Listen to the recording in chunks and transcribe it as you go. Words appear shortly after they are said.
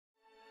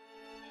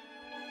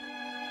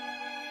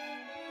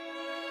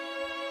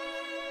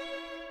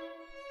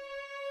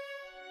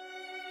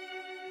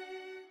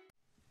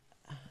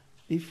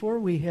Before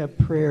we have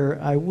prayer,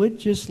 I would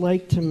just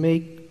like to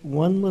make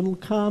one little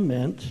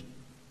comment.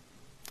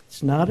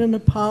 It's not an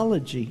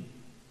apology.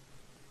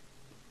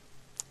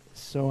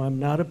 So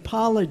I'm not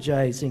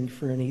apologizing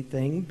for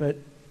anything, but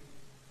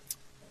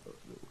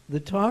the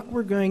talk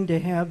we're going to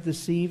have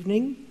this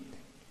evening,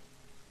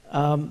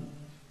 some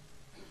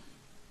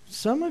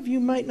of you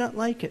might not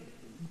like it.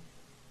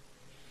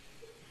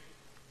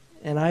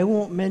 And I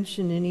won't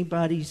mention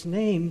anybody's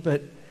name,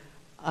 but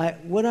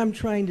what I'm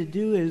trying to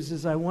do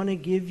is I want to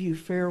give you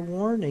fair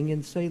warning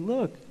and say,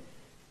 look,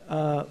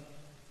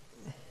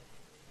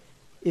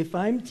 if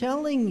I'm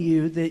telling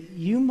you that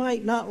you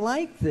might not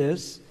like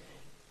this,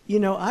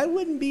 I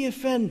wouldn't be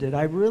offended.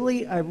 I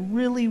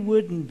really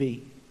wouldn't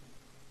be.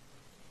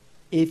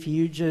 If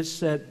you just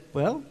said,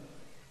 well,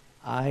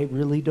 I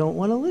really don't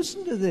want to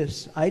listen to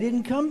this. I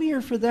didn't come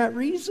here for that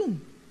reason.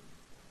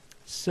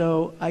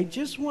 So I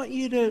just want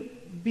you to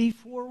be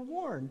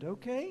forewarned,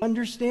 okay?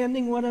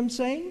 Understanding what I'm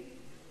saying?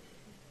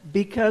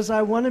 Because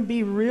I want to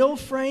be real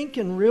frank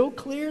and real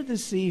clear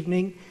this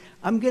evening.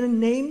 I'm going to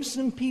name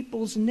some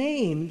people's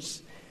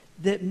names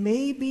that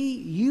maybe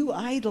you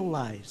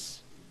idolize.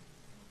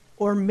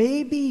 Or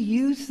maybe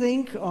you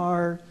think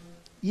are,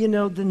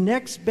 the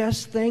next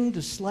best thing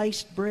to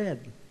sliced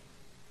bread.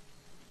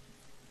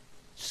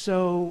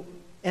 So,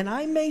 and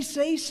I may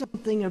say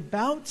something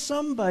about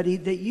somebody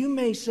that you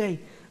may say,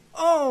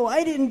 oh,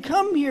 I didn't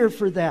come here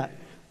for that.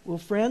 Well,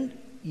 friend,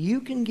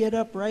 you can get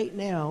up right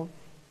now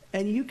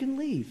and you can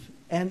leave.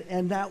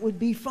 And that would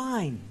be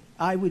fine.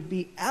 I would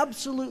be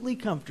absolutely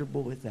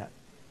comfortable with that.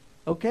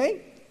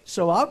 Okay?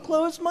 So I'll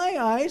close my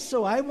eyes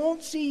so I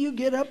won't see you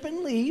get up and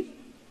leave.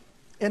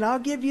 And I'll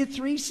give you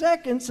 3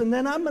 seconds, and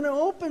then I'm going to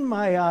open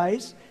my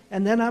eyes,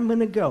 and then I'm going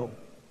to go.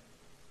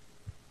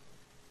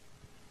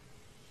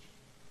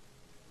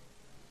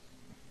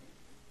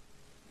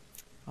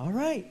 All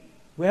right.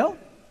 Well,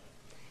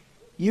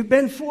 you've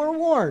been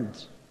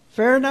forewarned.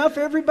 Fair enough,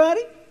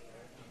 everybody?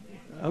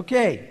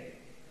 Okay.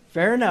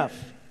 Fair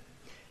enough.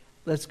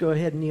 Let's go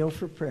ahead and kneel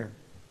for prayer.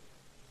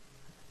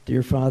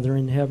 Dear Father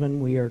in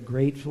heaven, we are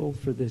grateful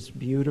for this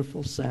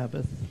beautiful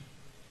Sabbath.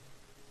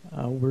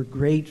 We're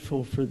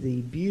grateful for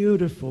the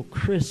beautiful,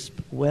 crisp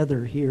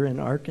weather here in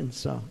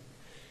Arkansas.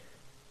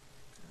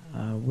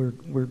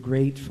 We're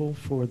grateful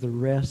for the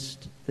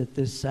rest that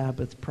this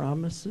Sabbath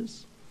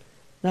promises,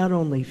 not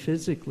only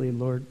physically,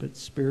 Lord, but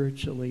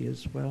spiritually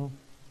as well.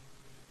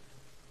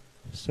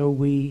 So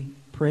we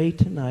pray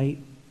tonight,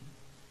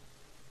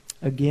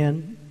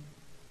 again,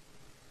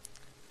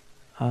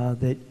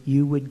 that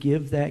you would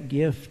give that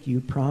gift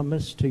you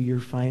promised to your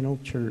final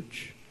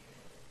church.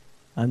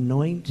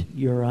 Anoint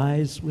your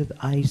eyes with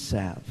eye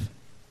salve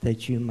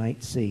that you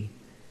might see.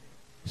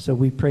 So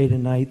we pray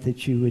tonight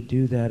that you would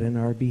do that in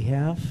our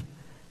behalf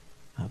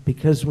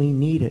because we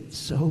need it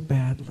so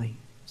badly,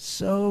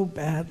 so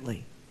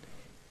badly.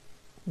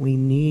 We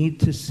need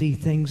to see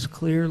things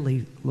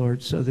clearly,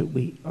 Lord, so that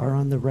we are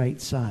on the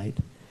right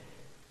side.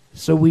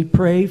 So we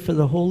pray for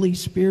the Holy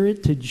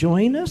Spirit to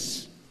join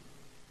us,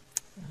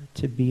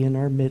 to be in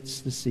our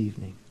midst this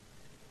evening.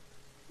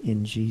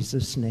 In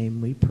Jesus'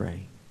 name we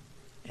pray.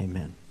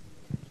 Amen.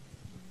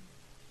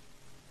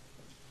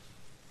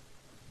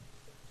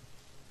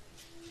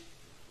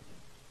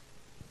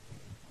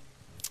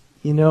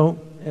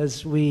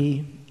 As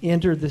we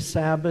enter the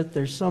Sabbath,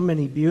 there's so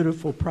many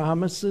beautiful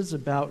promises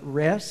about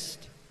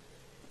rest.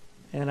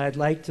 And I'd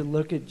like to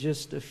look at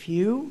just a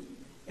few.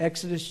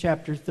 Exodus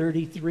chapter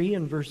 33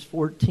 and verse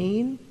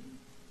 14.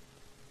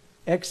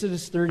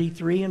 Exodus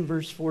 33 and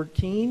verse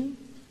 14.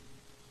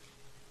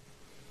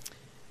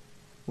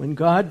 When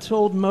God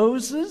told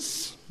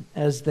Moses,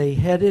 as they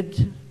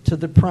headed to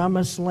the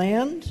promised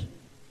land,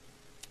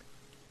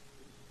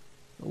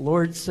 the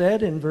Lord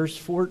said in verse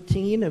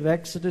 14 of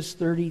Exodus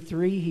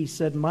 33, he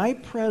said, my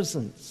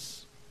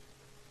presence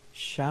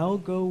shall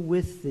go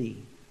with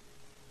thee,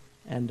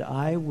 and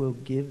I will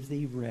give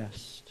thee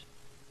rest.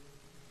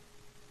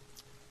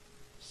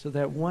 So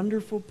that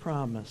wonderful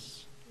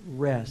promise,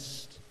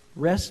 rest.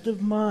 Rest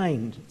of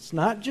mind. It's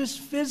not just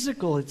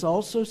physical, it's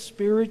also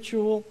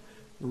spiritual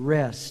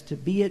rest, to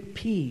be at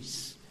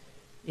peace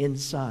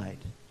inside.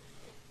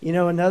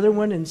 Another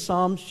one in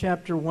Psalms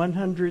chapter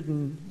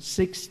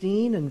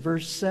 116 and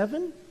verse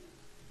 7.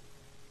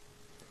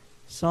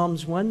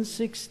 Psalms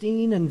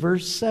 116 and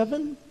verse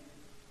 7.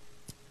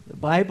 The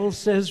Bible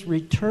says,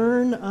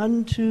 return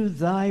unto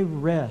thy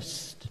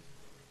rest,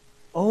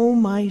 O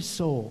my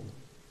soul,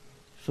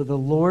 for the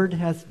Lord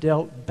hath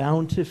dealt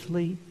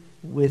bountifully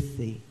with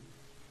thee.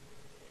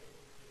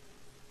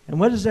 And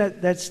what is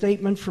that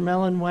statement from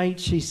Ellen White?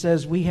 She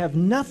says, we have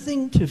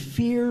nothing to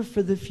fear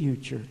for the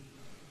future,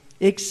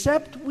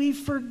 except we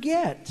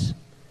forget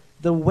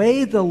the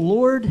way the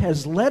Lord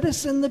has led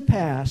us in the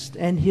past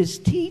and his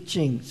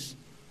teachings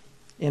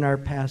in our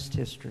past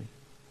history.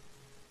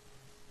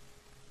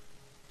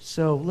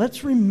 So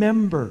let's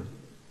remember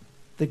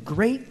the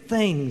great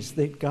things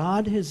that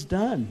God has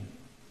done.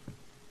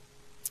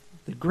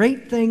 The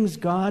great things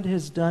God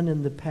has done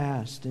in the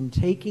past in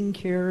taking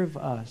care of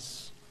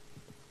us.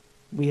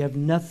 We have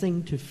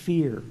nothing to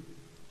fear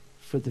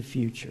for the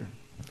future.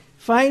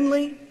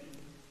 Finally,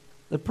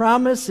 the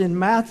promise in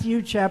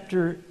Matthew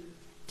chapter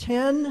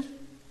 10.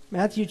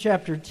 Matthew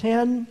chapter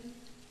 10.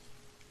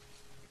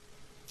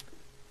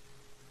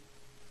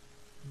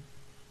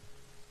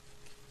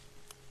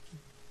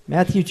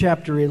 Matthew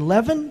chapter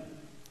 11,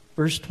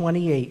 verse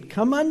 28.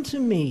 Come unto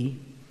me,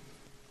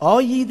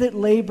 all ye that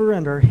labor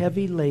and are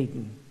heavy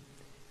laden,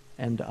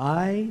 and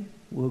I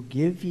will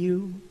give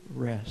you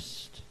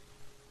rest.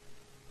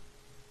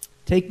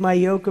 Take my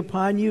yoke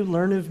upon you,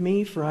 learn of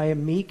me, for I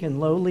am meek and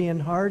lowly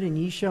in heart, and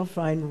ye shall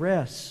find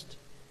rest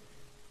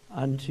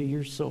unto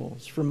your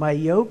souls. For my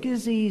yoke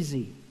is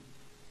easy,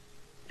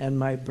 and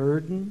my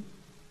burden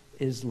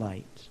is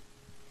light.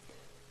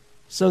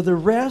 So the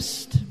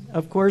rest,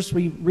 of course,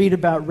 we read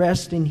about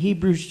rest in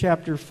Hebrews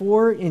chapter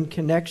 4 in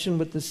connection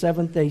with the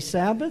seventh-day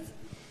Sabbath.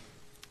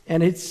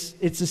 And it's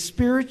a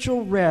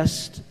spiritual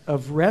rest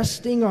of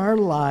resting our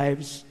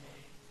lives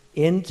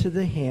into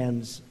the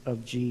hands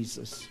of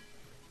Jesus.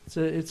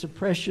 It's a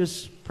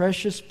precious,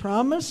 precious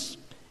promise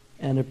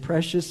and a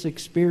precious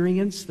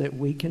experience that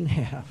we can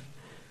have.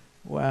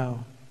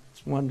 Wow,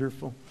 it's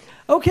wonderful.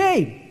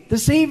 Okay,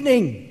 this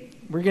evening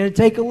we're going to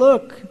take a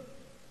look.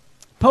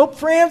 Pope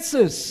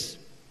Francis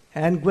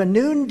and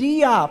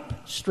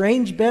Diop,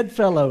 Strange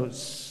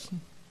Bedfellows.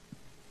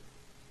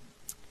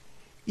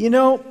 You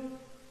know,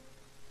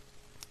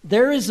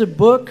 there is a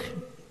book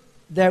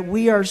that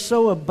we are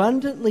so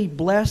abundantly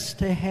blessed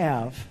to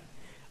have,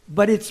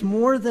 but it's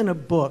more than a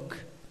book.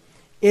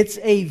 It's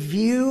a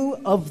view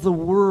of the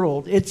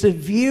world. It's a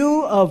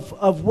view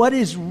of what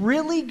is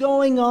really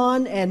going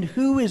on and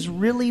who is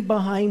really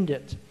behind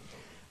it.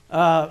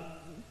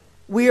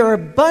 We are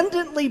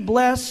abundantly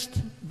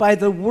blessed by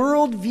the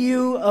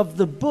worldview of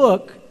the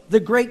book, The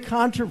Great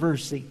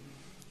Controversy,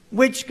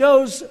 which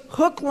goes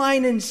hook,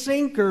 line, and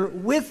sinker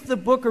with the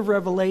book of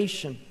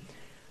Revelation.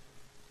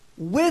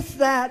 With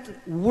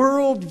that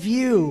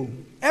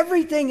worldview,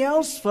 everything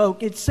else,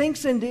 folk, it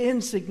sinks into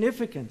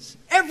insignificance.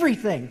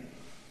 Everything.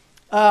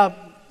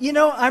 You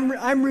know,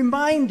 I'm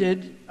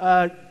reminded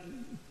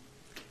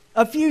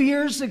a few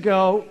years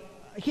ago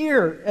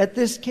here at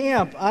this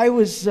camp, I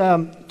was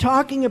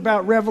talking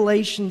about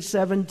Revelation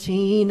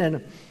 17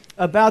 and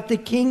about the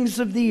kings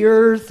of the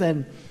earth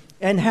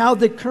and how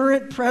the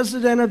current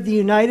president of the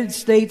United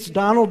States,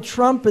 Donald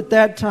Trump at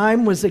that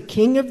time, was a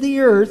king of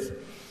the earth.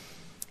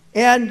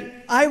 And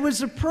I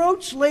was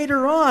approached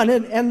later on,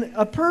 and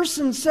a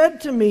person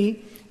said to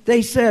me,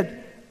 they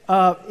said,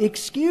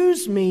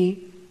 excuse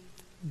me,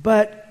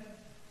 but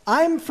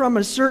I'm from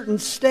a certain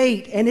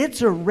state, and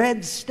it's a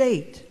red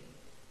state.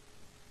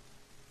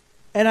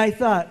 And I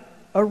thought,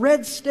 a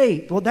red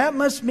state? Well, that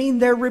must mean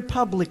they're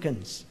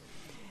Republicans.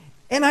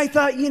 And I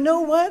thought, you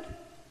know what?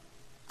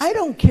 I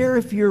don't care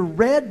if you're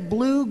red,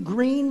 blue,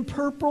 green,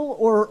 purple,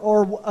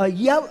 or a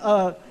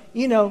yellow,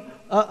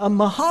 a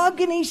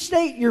mahogany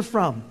state you're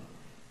from.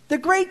 The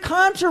Great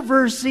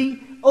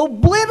Controversy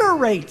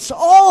obliterates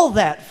all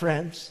that,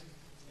 friends.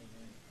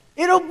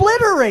 It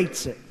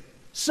obliterates it.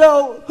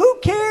 So who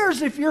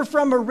cares if you're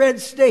from a red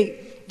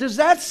state? Does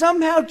that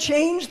somehow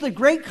change the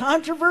Great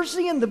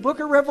Controversy in the book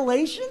of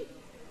Revelation?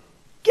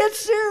 Get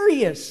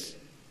serious.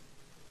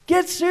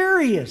 Get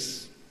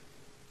serious.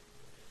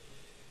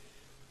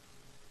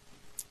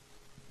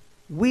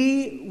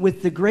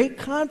 With the Great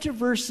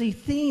Controversy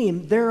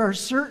theme, there are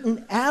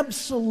certain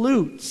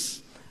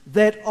absolutes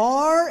that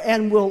are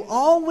and will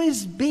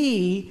always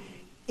be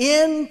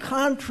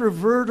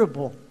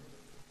incontrovertible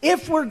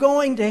if we're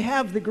going to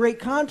have the Great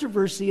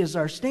Controversy as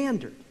our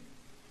standard.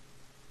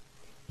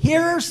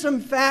 Here are some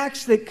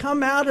facts that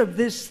come out of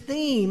this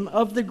theme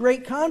of the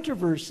Great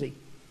Controversy.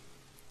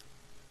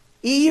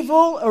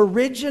 Evil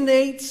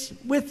originates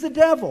with the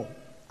devil,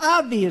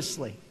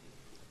 obviously.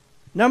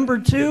 Number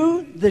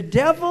 2, the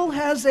devil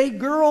has a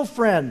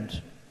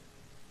girlfriend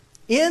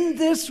in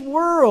this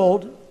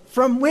world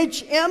from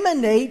which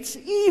emanates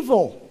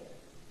evil.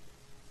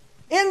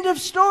 End of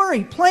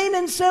story, plain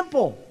and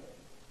simple.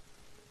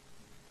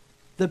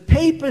 The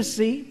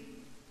papacy,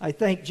 I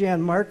thank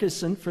Jan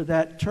Markison for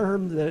that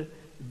term, the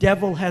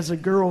devil has a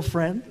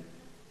girlfriend.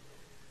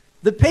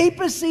 The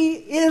papacy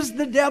is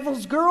the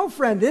devil's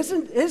girlfriend,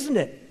 isn't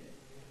it?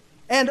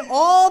 And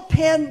all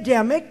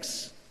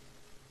pandemics,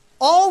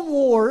 all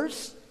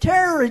wars,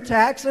 terror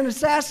attacks, and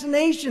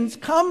assassinations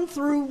come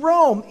through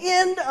Rome.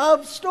 End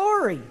of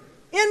story.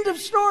 End of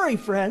story,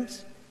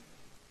 friends.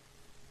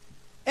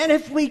 And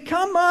if we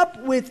come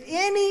up with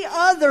any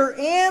other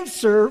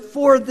answer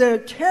for the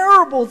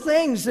terrible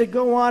things that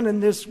go on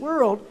in this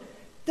world,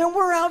 then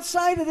we're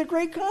outside of the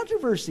Great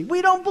Controversy.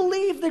 We don't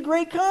believe the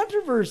Great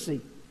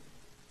Controversy.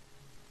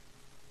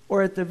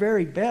 Or at the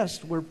very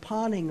best, we're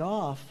pawning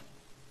off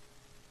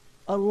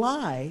a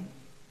lie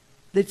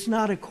that's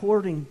not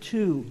according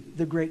to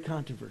the Great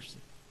Controversy.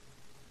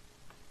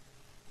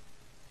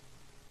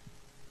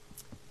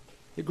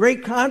 The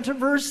Great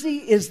Controversy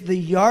is the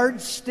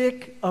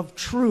yardstick of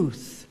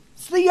truth.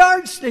 It's the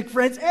yardstick,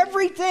 friends.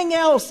 Everything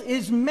else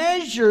is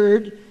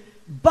measured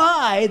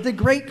by the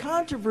Great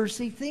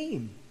Controversy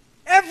theme.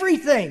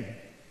 Everything.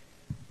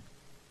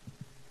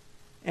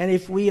 And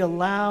if we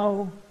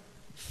allow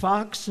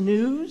Fox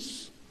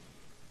News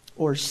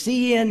or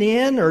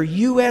CNN or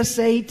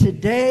USA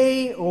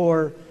Today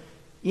or,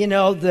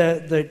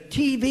 the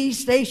TV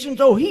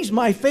stations, oh, he's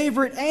my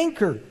favorite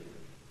anchor.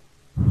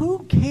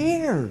 Who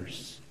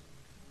cares?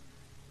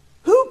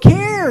 Who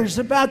cares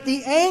about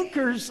the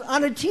anchors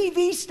on a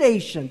TV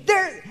station?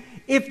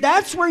 If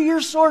that's where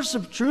your source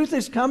of truth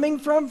is coming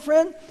from,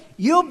 friend,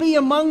 you'll be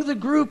among the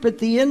group at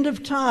the end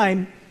of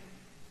time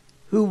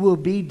who will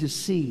be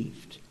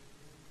deceived.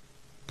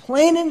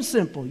 Plain and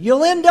simple.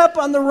 You'll end up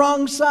on the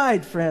wrong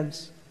side,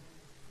 friends.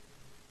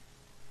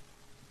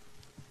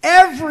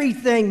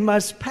 Everything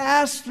must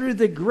pass through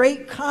the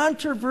great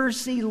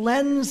controversy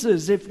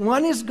lenses if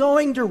one is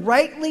going to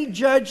rightly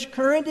judge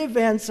current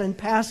events and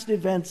past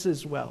events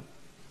as well.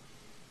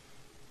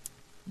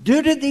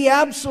 Due to the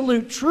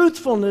absolute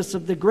truthfulness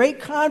of the great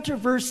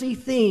controversy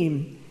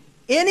theme,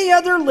 any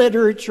other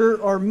literature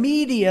or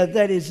media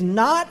that is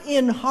not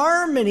in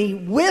harmony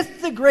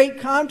with the great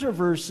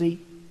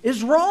controversy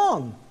is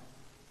wrong.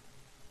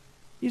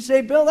 You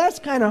say, Bill, that's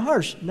kind of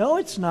harsh. No,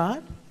 it's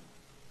not.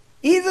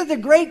 Either the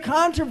great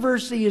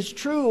controversy is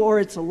true or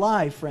it's a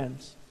lie,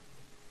 friends.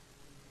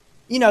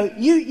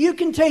 You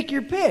can take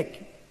your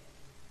pick.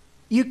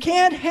 You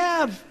can't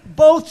have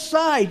both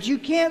sides. You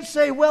can't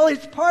say, well,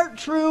 it's part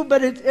true,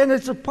 but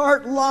it's a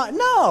part lie.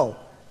 No.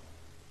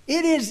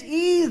 It is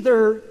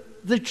either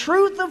the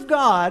truth of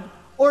God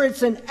or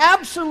it's an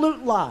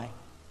absolute lie.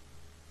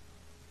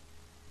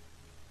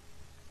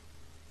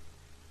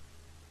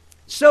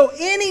 So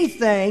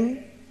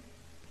anything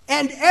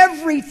and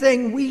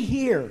everything we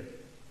hear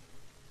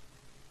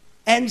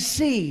and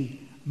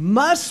see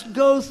must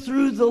go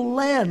through the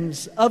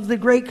lens of the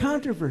great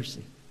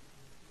controversy.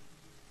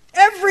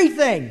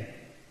 Everything.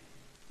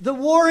 The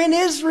war in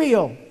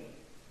Israel.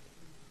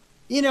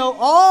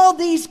 All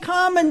these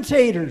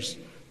commentators.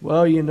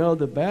 Well,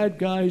 the bad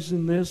guys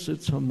in this,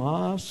 it's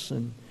Hamas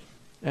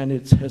and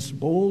it's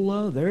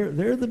Hezbollah.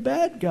 They're the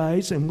bad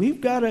guys, and we've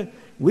got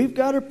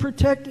to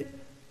protect it.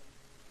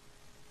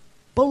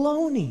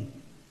 Baloney.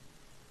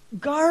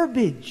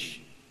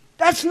 Garbage.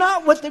 That's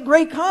not what the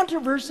great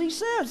controversy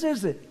says,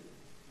 is it?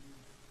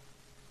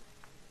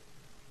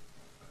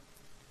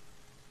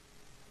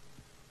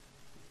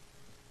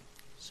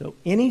 So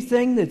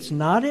anything that's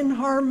not in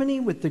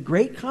harmony with the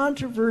great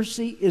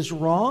controversy is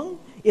wrong,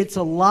 it's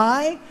a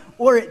lie,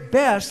 or at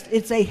best,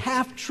 it's a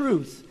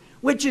half-truth,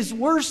 which is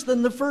worse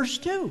than the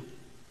first two.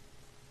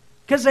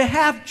 Because a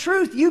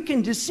half-truth, you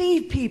can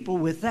deceive people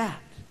with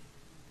that.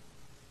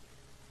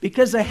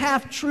 Because a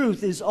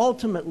half-truth is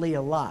ultimately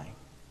a lie.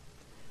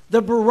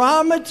 The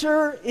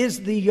barometer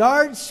is the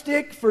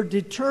yardstick for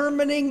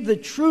determining the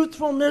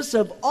truthfulness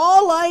of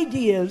all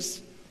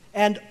ideas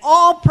and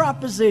all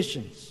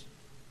propositions.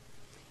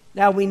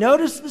 Now, we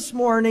noticed this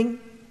morning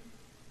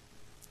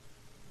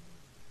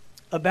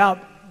about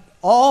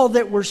all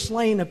that were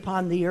slain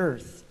upon the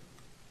earth.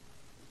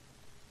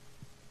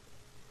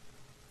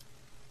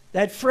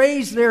 That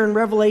phrase there in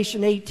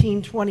Revelation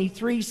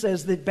 18:23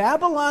 says that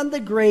Babylon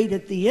the Great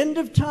at the end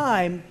of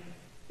time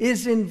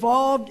is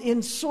involved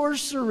in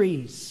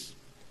sorceries.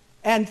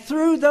 And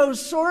through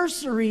those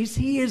sorceries,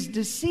 he is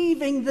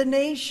deceiving the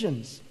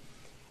nations.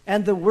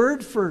 And the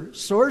word for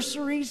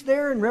sorceries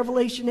there in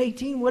Revelation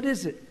 18, what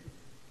is it?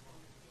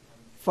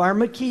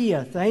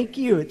 Pharmakia. Thank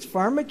you. It's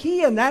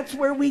pharmakia, and that's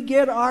where we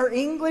get our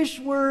English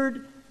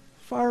word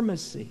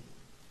pharmacy.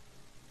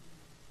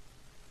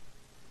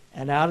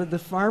 And out of the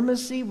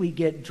pharmacy, we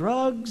get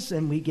drugs,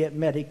 and we get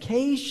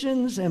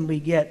medications, and we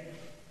get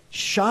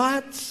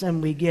shots,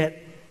 and we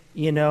get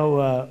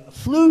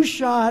flu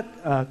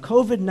shot,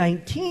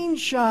 COVID-19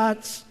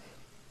 shots.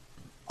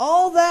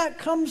 All that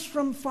comes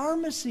from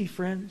pharmacy,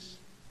 friends.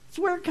 That's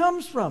where it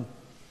comes from.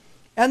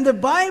 And the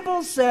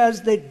Bible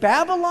says that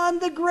Babylon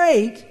the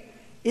Great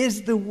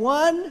is the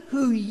one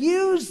who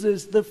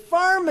uses the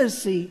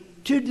pharmacy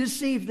to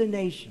deceive the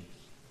nations.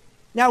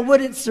 Now,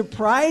 would it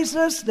surprise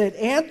us that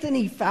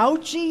Anthony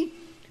Fauci,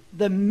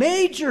 the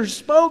major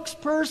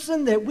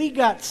spokesperson that we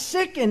got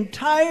sick and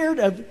tired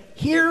of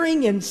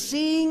hearing and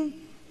seeing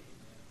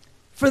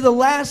for the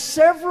last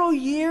several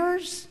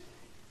years,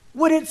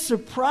 would it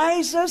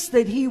surprise us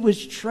that he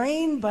was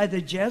trained by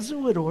the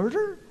Jesuit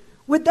order?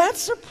 Would that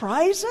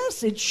surprise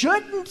us? It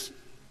shouldn't.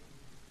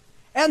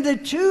 And the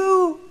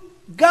two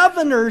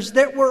governors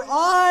that were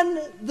on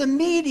the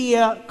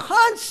media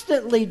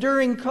constantly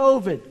during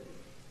COVID,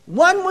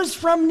 one was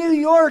from New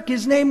York.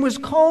 His name was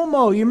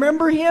Cuomo. You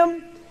remember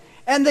him?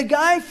 And the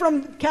guy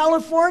from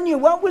California,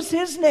 what was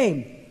his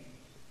name?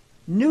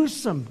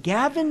 Newsom,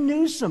 Gavin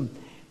Newsom.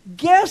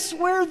 Guess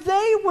where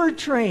they were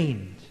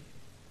trained?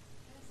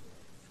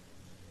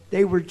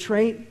 They were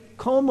trained,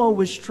 Cuomo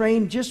was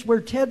trained just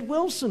where Ted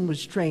Wilson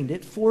was trained,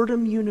 at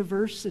Fordham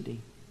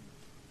University.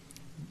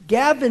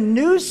 Gavin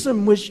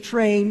Newsom was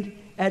trained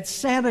at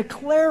Santa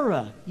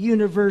Clara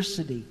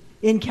University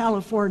in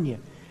California.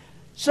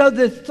 So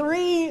the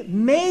three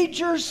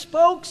major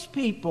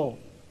spokespeople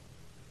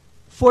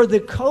for the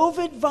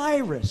COVID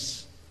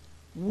virus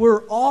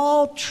were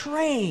all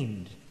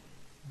trained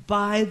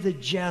by the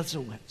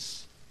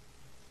Jesuits.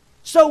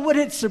 So would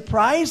it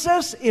surprise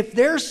us if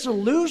their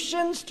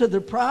solutions to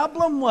the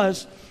problem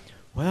was,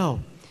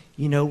 well,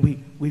 you know,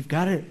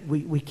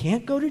 we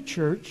can't go to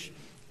church.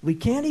 We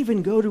can't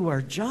even go to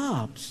our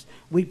jobs.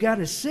 We've got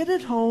to sit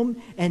at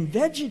home and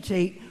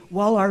vegetate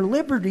while our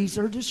liberties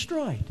are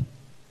destroyed.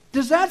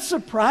 Does that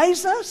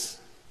surprise us?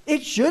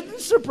 It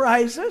shouldn't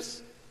surprise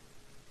us.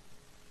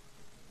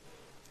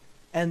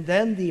 And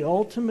then the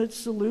ultimate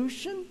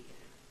solution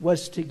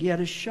was to get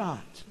a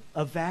shot,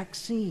 a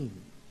vaccine,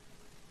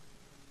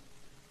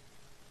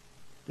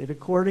 that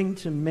according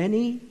to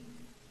many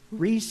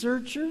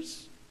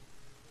researchers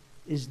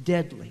is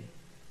deadly.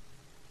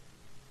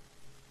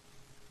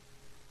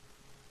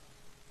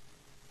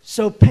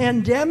 So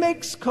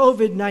pandemics,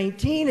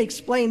 COVID-19,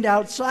 explained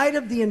outside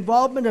of the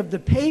involvement of the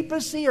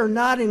papacy or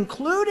not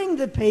including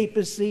the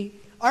papacy,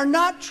 are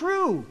not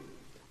true,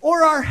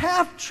 or are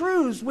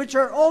half-truths which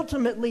are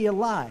ultimately a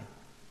lie.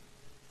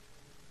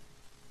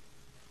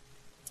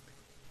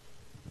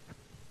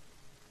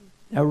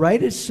 Now,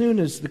 right as soon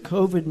as the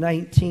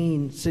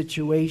COVID-19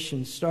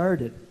 situation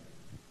started,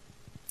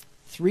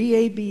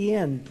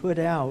 3ABN put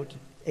out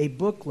a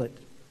booklet.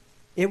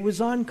 It was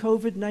on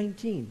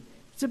COVID-19.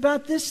 It's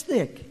about this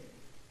thick.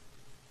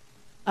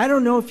 I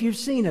don't know if you've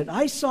seen it.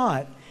 I saw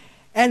it.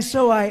 And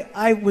so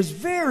I was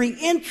very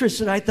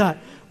interested. I thought,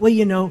 well,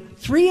 you know,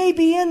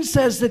 3ABN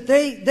says that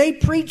they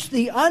preach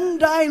the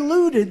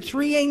undiluted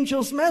three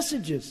angels'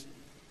 messages.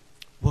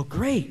 Well,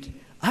 great.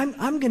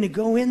 I'm going to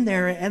go in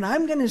there and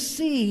I'm going to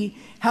see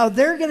how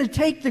they're going to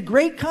take the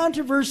great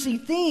controversy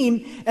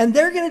theme and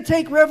they're going to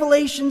take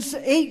Revelation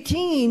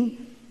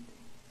 18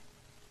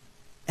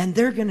 and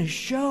they're going to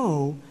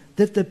show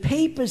that the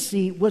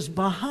papacy was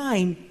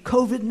behind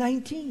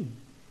COVID-19.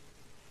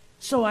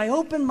 So I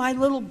open my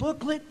little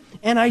booklet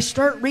and I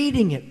start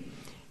reading it.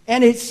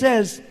 And it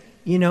says,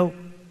 you know,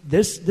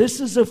 this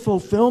is a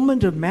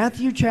fulfillment of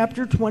Matthew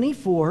chapter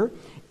 24,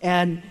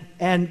 and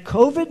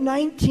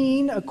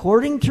COVID-19,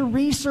 according to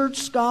research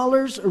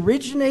scholars,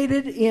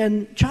 originated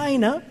in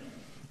China.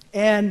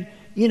 And,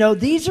 you know,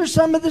 these are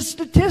some of the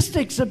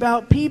statistics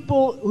about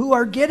people who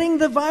are getting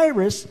the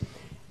virus.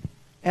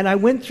 And I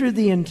went through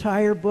the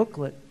entire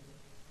booklet.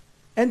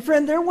 And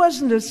friend, there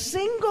wasn't a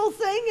single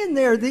thing in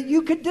there that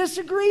you could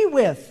disagree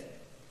with.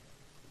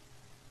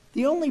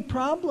 The only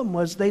problem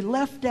was they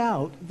left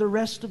out the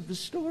rest of the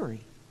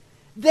story.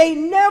 They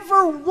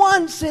never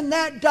once in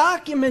that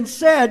document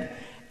said,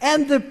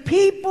 and the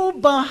people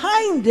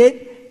behind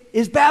it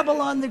is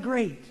Babylon the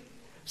Great.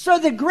 So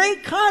the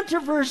great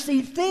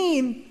controversy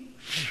theme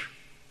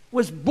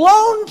was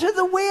blown to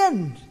the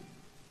wind.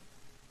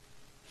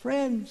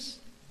 Friends,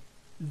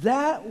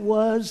 that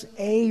was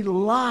a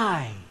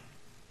lie.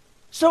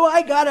 So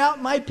I got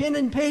out my pen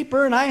and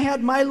paper and I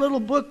had my little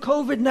book,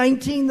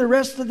 COVID-19, the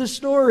rest of the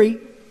story.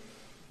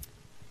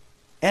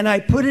 And I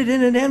put it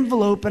in an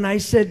envelope and I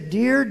said,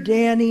 Dear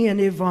Danny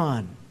and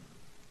Yvonne,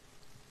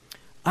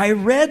 I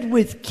read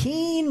with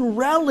keen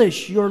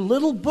relish your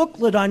little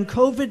booklet on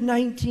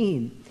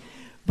COVID-19,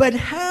 but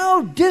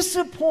how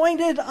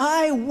disappointed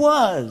I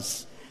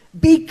was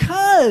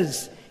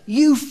because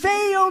you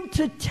failed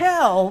to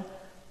tell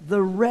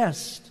the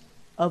rest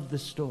of the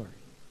story.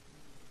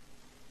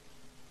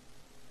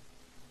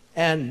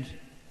 And,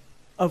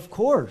 of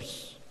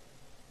course,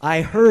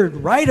 I heard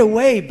right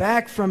away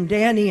back from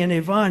Danny and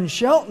Yvonne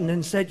Shelton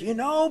and said, you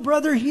know,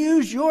 Brother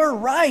Hughes, you're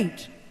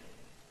right.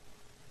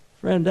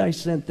 Friend, I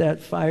sent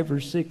that 5 or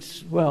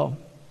 6,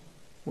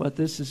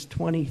 this is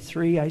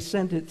 23. I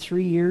sent it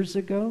 3 years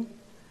ago.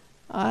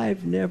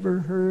 I've never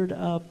heard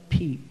a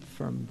peep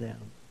from them.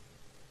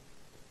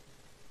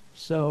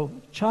 So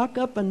chalk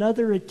up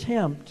another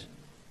attempt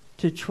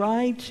to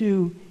try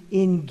to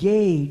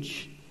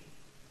engage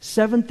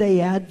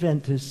Seventh-day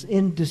Adventists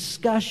in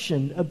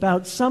discussion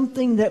about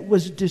something that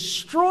was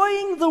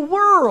destroying the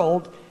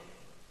world.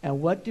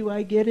 And what do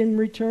I get in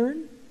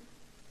return?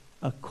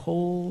 A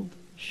cold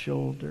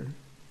shoulder.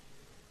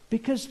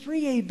 Because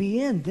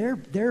 3ABN,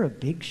 they're a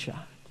big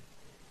shot.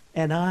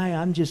 And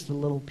I'm just a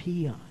little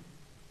peon.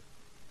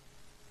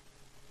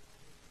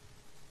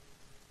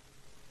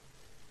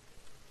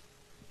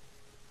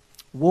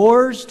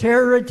 Wars,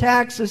 terror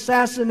attacks,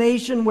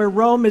 assassination where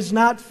Rome is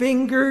not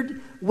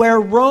fingered, where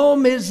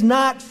Rome is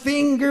not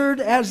fingered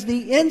as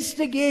the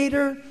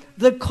instigator,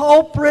 the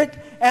culprit,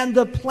 and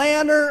the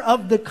planner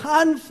of the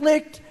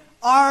conflict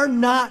are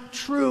not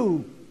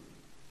true.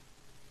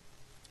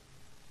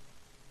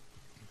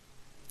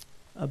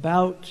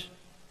 About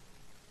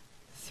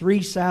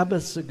 3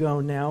 Sabbaths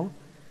ago now,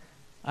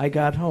 I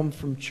got home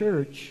from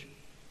church,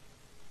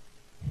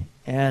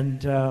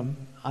 and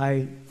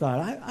I thought,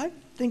 I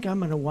think I'm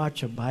going to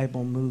watch a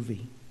Bible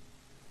movie.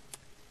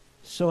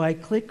 So I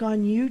click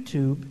on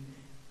YouTube,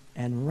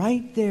 and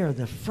right there,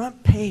 the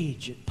front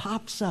page, it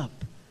pops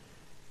up.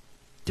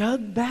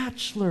 Doug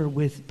Batchelor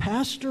with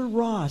Pastor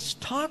Ross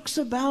talks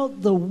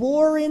about the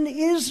war in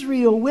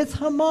Israel with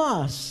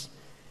Hamas.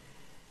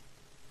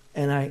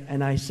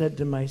 And I said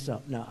to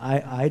myself, no,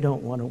 I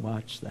don't want to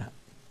watch that.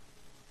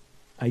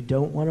 I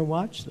don't want to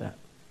watch that.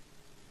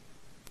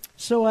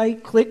 So I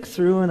click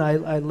through and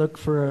I look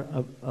for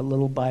a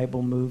little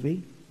Bible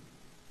movie.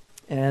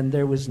 And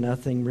there was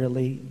nothing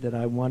really that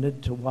I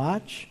wanted to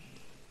watch.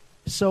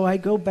 So I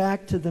go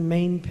back to the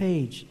main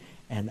page,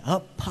 and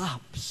up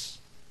pops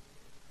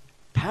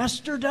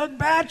Pastor Doug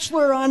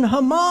Batchelor on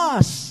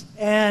Hamas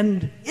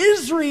and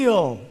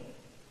Israel.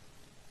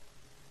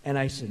 And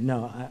I said,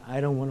 no,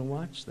 I don't want to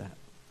watch that.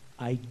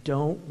 I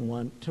don't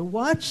want to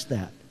watch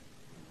that.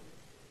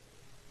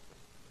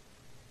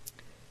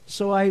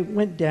 So I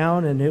went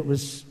down, and it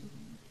was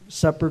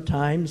supper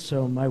time,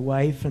 so my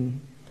wife and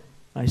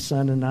my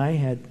son and I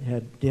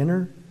had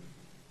dinner.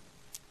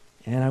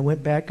 And I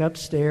went back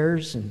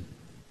upstairs, and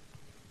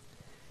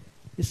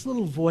this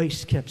little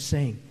voice kept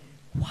saying,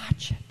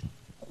 watch it,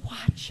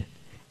 watch it.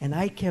 And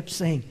I kept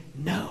saying,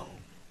 no,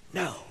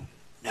 no,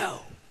 no,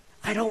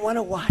 I don't want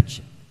to watch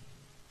it.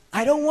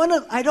 I don't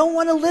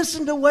want to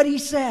listen to what he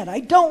said.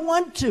 I don't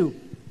want to.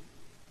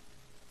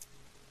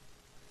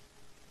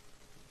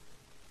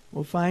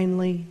 Well,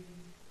 finally,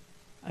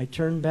 I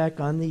turned back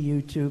on the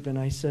YouTube and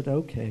I said,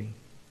 okay.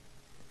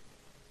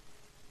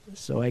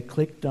 So I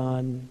clicked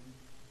on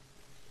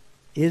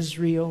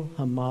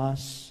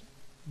Israel-Hamas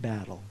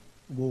battle,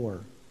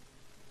 war.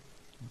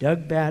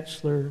 Doug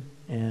Batchelor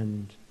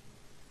and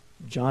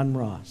John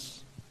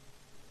Ross.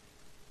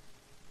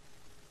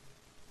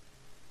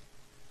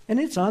 And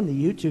it's on the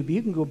YouTube.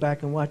 You can go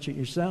back and watch it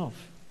yourself.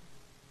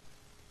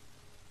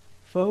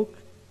 Folk,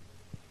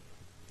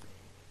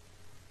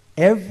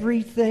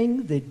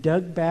 everything that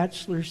Doug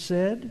Batchelor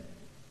said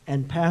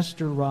and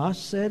Pastor Ross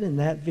said in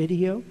that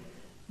video,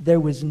 there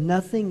was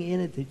nothing in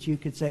it that you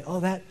could say, oh,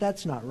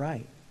 that's not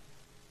right.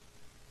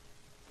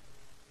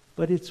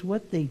 But it's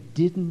what they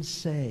didn't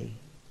say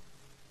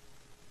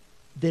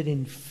that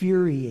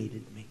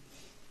infuriated me.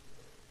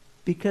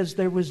 Because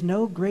there was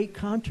no great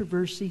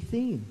controversy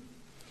theme.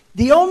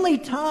 The only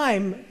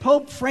time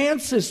Pope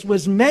Francis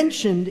was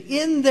mentioned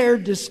in their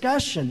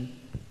discussion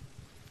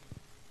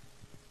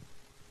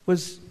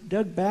was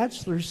Doug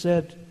Batchelor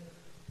said,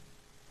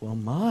 well,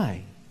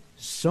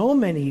 so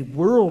many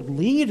world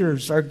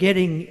leaders are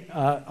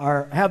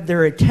have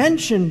their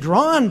attention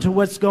drawn to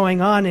what's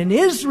going on in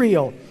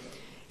Israel.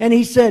 And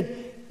he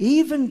said,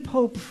 even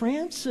Pope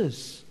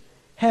Francis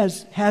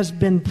has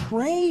been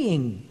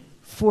praying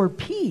for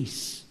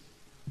peace.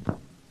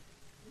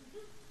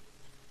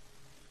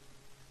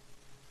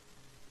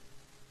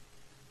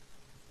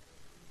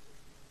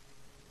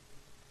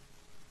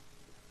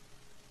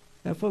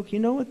 Now, folk, you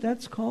know what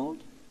that's called?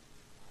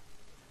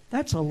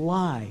 That's a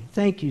lie.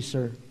 Thank you,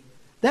 sir.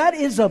 That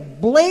is a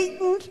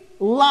blatant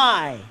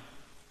lie.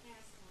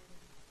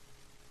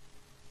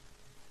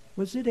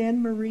 Was it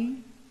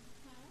Anne-Marie?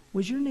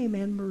 Was your name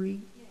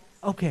Anne-Marie? Yes.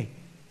 Okay.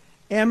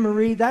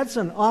 Anne-Marie, that's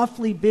an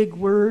awfully big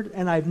word,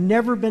 and I've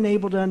never been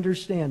able to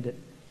understand it.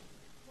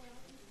 Well,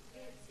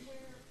 it's where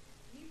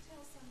you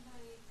tell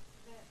somebody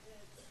that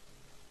it's,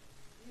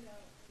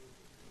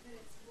 that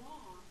it's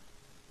wrong,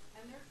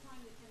 and they're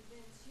trying to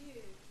convince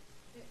you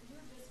that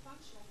you're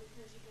dysfunctional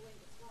because you believe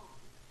it's wrong.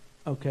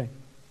 Okay.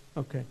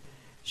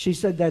 She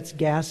said that's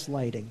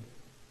gaslighting.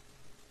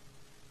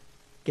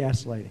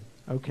 Gaslighting.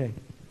 Okay.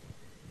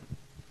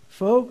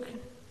 Folk,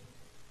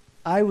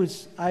 I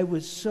was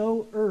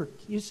so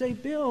irked. You say,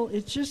 Bill,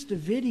 it's just a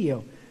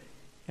video.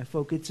 Yeah,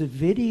 folk, it's a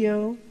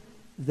video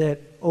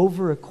that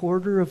over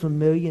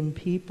 250,000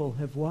 people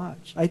have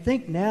watched. I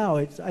think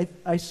now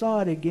I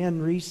saw it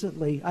again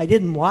recently. I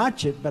didn't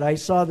watch it, but I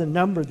saw the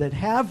number that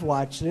have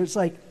watched it. It's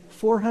like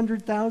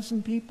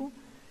 400,000 people.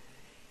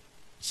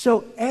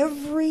 So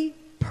every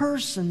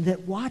person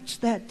that watched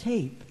that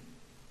tape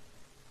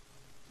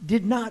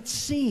did not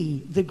see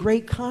the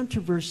great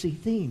controversy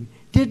theme,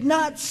 did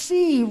not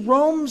see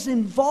Rome's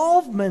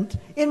involvement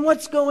in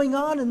what's going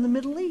on in the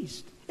Middle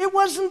East. It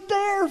wasn't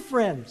there,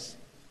 friends.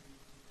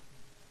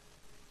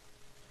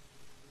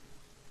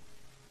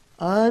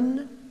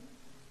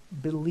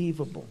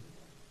 Unbelievable.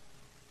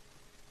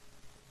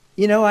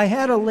 I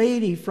had a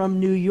lady from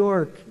New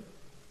York,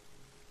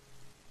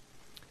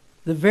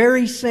 the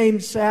very same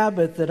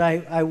Sabbath that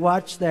I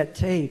watched that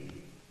tape.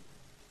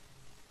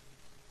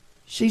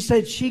 She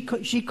said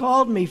she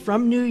called me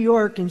from New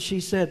York and she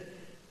said,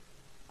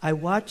 I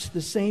watched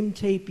the same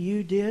tape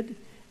you did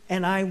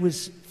and I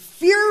was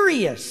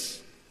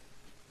furious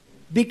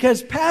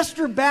because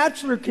Pastor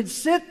Batchelor could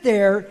sit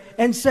there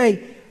and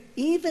say,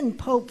 even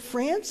Pope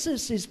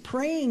Francis is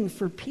praying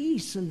for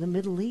peace in the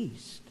Middle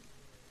East.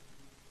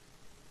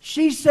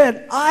 She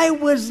said, I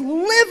was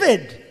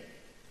livid.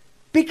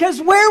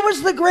 Because where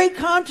was the great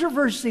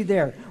controversy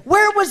there?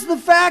 Where was the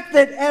fact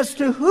that as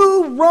to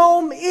who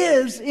Rome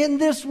is in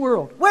this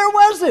world? Where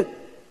was it? It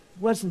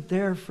wasn't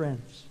there,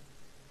 friends.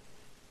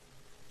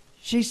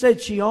 She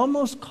said she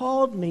almost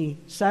called me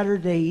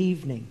Saturday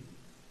evening.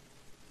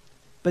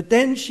 But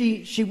then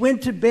she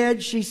went to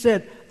bed. She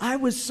said, I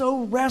was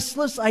so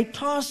restless, I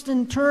tossed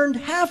and turned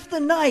half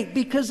the night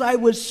because I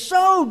was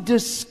so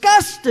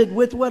disgusted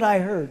with what I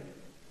heard.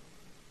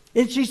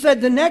 And she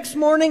said, the next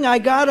morning I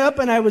got up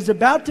and I was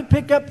about to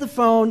pick up the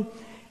phone.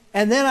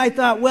 And then I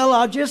thought, well,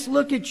 I'll just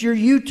look at your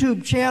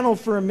YouTube channel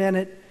for a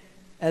minute.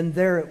 And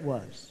there it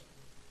was.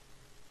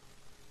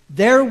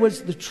 There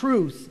was the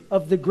truth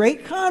of the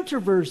great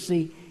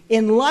controversy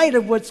in light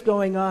of what's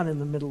going on in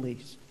the Middle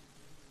East.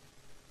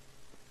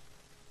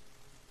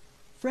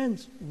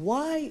 Friends,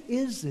 why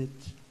is it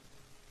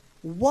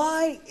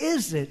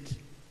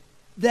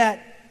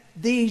that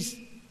these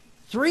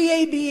three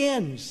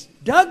ABNs,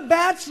 Doug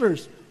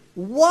Batchelors,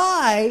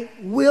 why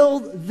will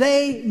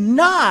they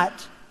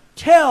not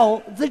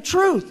tell the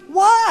truth?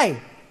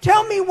 Why?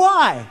 Tell me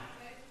why.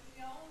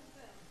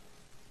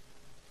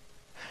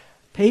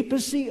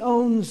 Papacy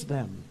owns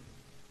them.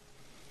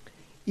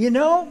 You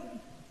know,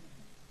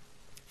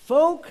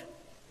 folk,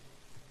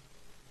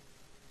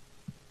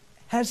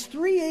 has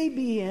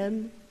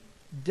 3ABN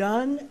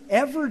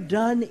ever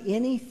done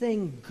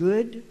anything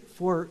good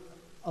for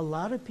a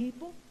lot of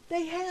people?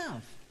 They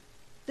have.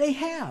 They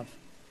have.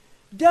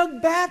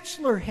 Doug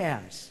Batchelor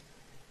has.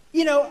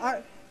 You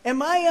know,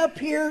 am I up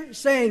here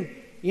saying,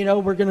 you know,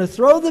 we're going to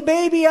throw the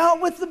baby out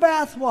with the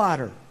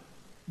bathwater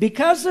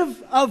because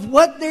of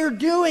what they're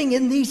doing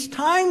in these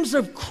times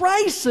of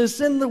crisis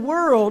in the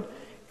world?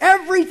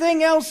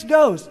 Everything else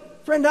goes.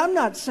 Friend, I'm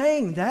not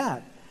saying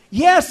that.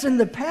 Yes, in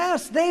the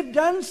past, they've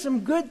done some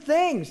good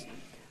things.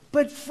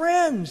 But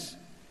friends,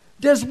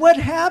 does what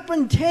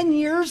happened 10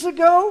 years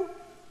ago,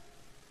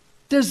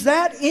 does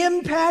that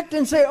impact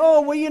and say,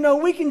 oh, well, you know,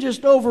 we can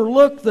just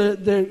overlook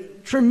the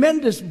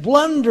tremendous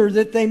blunder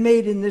that they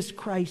made in this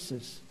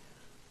crisis?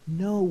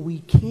 No, we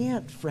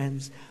can't,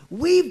 friends.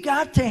 We've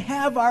got to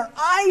have our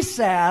eye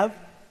salve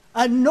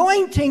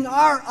anointing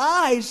our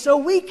eyes so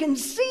we can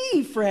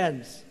see,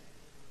 friends.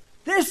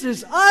 This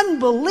is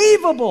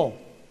unbelievable.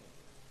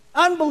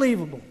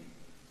 Unbelievable.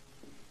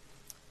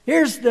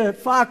 Here's the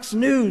Fox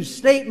News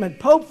statement.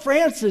 Pope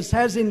Francis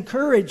has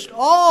encouraged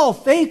all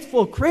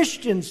faithful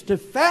Christians to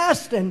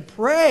fast and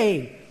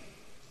pray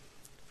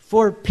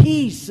for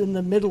peace in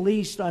the Middle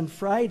East on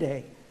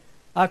Friday,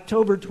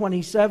 October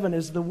 27,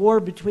 as the war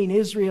between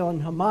Israel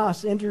and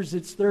Hamas enters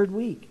its third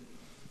week.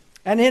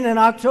 And in an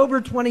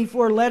October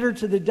 24 letter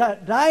to the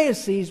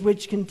diocese,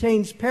 which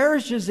contains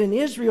parishes in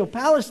Israel,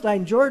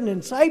 Palestine, Jordan,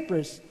 and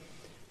Cyprus,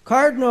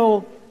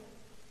 Cardinal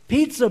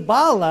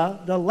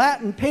Pizzaballa, the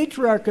Latin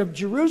Patriarch of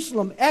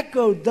Jerusalem,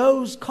 echoed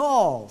those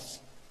calls.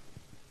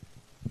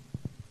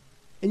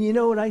 And you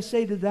know what I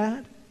say to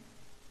that?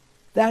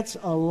 That's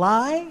a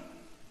lie,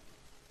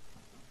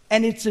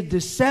 and it's a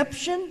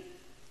deception,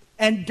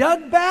 and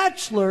Doug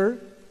Batchelor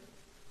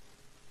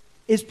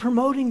is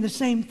promoting the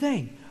same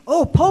thing.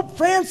 Oh, Pope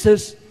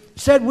Francis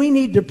said we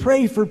need to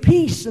pray for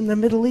peace in the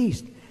Middle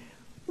East.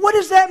 What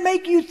does that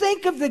make you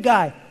think of the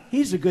guy?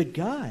 He's a good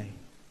guy.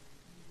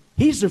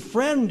 He's a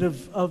friend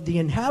of the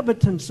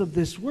inhabitants of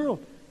this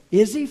world.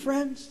 Is he,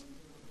 friends?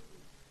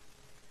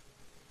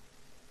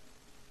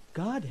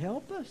 God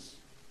help us.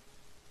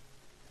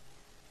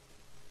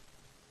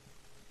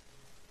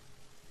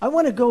 I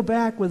want to go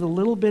back with a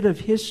little bit of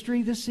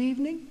history this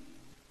evening.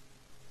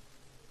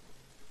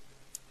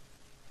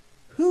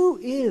 Who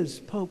is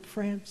Pope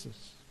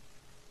Francis?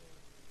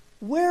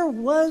 Where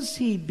was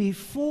he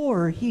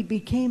before he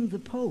became the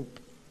Pope?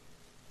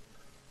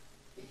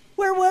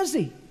 Where was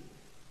he?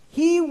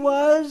 He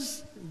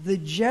was the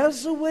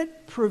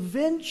Jesuit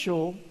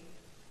provincial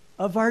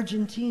of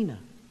Argentina.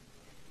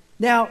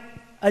 Now,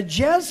 a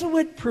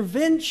Jesuit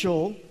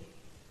provincial,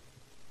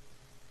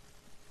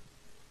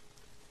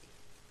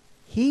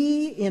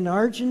 he in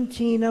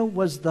Argentina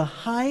was the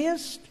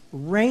highest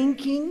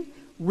ranking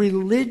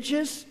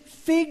religious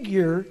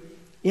figure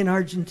in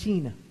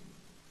Argentina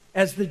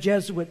as the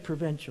Jesuit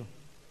provincial.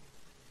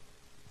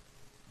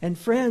 And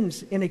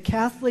friends, in a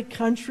Catholic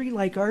country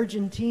like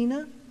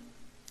Argentina,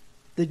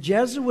 the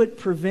Jesuit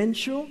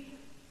provincial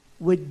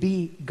would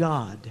be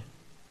God.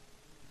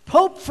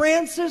 Pope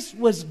Francis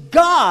was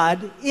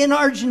God in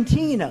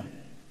Argentina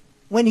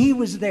when he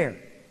was there.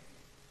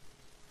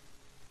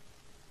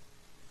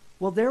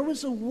 Well, there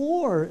was a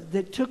war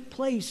that took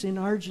place in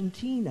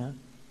Argentina.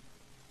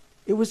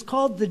 It was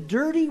called the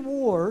Dirty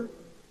War.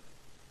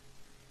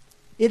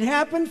 It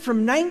happened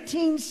from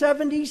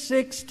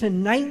 1976 to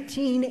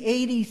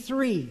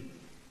 1983.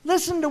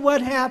 Listen to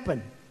what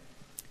happened.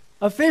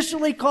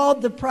 Officially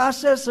called the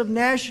process of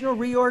national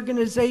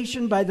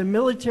reorganization by the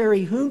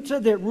military junta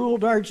that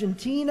ruled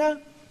Argentina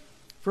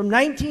from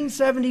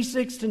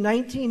 1976 to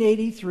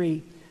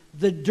 1983,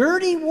 the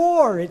Dirty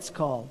War, it's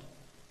called,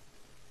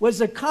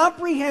 was a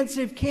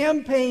comprehensive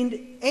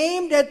campaign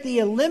aimed at the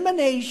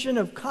elimination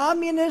of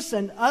communists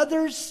and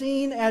others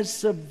seen as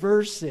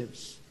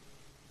subversives.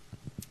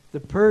 The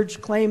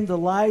purge claimed the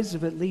lives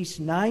of at least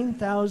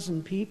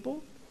 9,000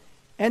 people,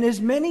 and as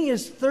many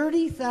as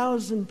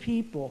 30,000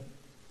 people,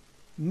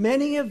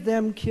 many of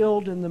them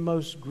killed in the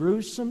most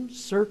gruesome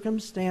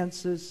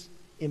circumstances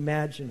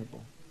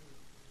imaginable.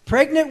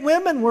 Pregnant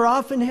women were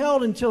often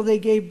held until they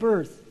gave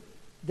birth.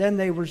 Then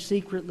they were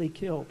secretly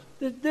killed.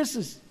 This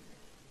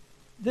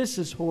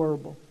is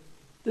horrible.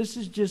 This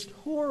is just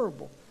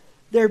horrible.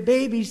 Their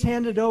babies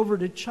handed over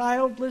to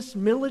childless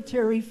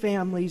military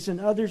families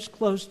and others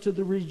close to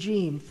the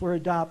regime for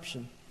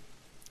adoption.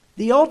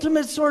 The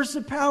ultimate source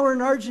of power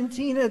in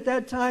Argentina at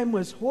that time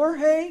was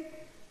Jorge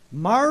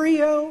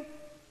Mario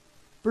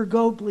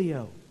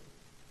Bergoglio.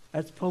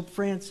 That's Pope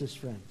Francis,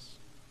 friends.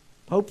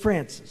 Pope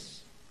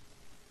Francis.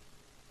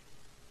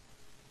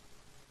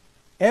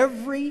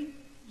 Every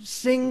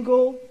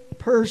single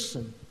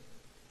person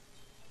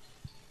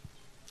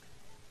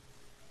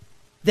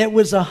that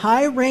was a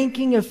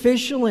high-ranking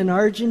official in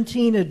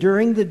Argentina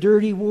during the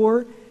Dirty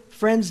War,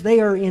 friends, they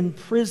are in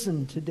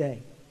prison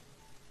today.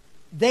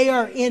 They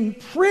are in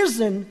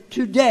prison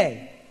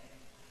today.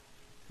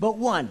 But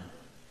one,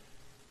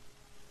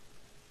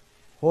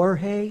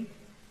 Jorge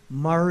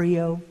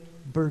Mario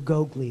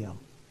Bergoglio.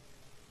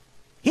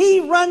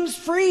 He runs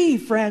free,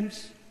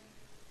 friends,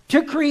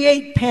 to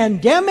create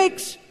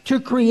pandemics,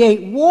 to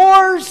create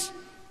wars,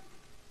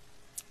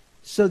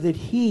 so that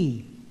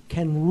he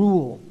can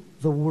rule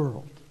the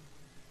world.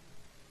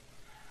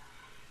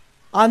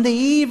 On the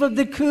eve of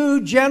the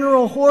coup,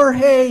 General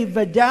Jorge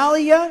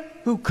Vidalia,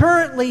 who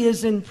currently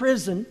is in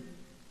prison,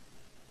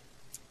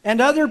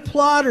 and other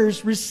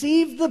plotters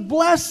received the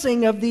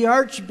blessing of the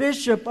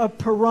Archbishop of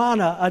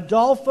Parana,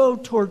 Adolfo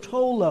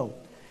Tortolo.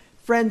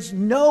 Friends,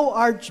 no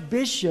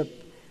archbishop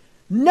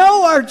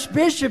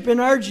in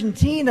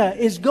Argentina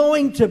is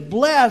going to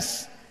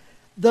bless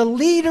the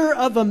leader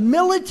of a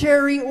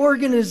military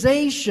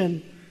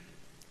organization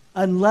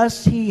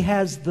unless he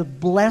has the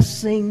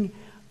blessing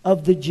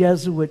of the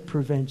Jesuit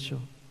provincial.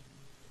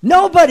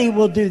 Nobody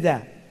will do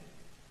that.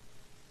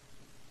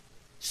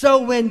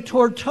 So when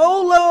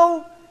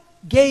Tortolo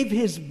gave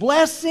his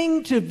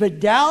blessing to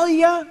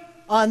Vidalia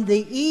on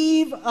the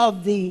eve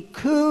of the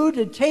coup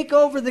to take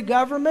over the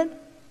government,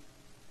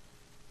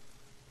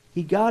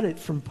 he got it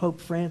from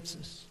Pope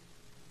Francis.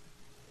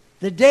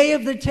 The day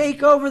of the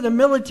takeover, the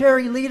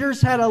military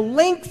leaders had a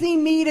lengthy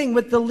meeting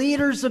with the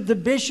leaders of the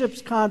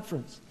Bishops'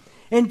 Conference.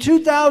 In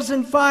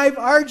 2005,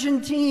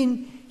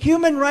 Argentine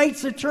human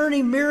rights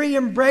attorney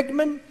Miriam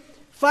Bregman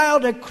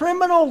filed a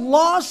criminal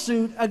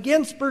lawsuit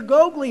against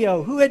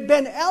Bergoglio, who had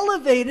been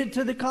elevated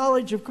to the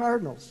College of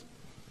Cardinals,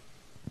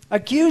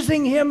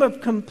 accusing him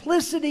of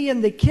complicity in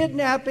the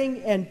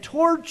kidnapping and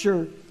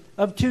torture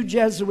of 2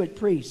 Jesuit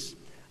priests,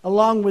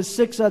 along with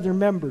 6 other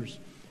members.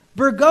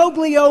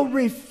 Bergoglio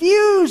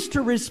refused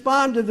to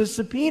respond to the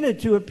subpoena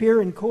to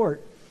appear in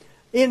court,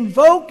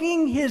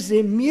 invoking his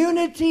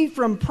immunity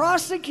from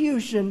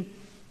prosecution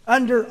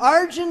under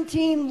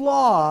Argentine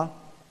law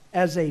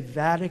as a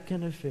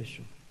Vatican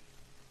official.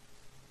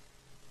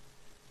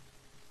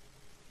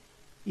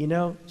 You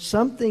know,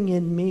 something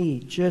in me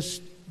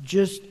just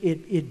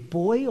it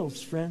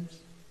boils, friends.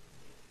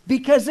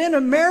 Because in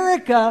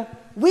America,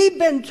 we've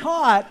been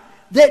taught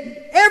that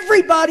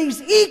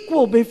everybody's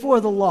equal before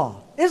the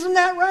law. Isn't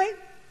that right?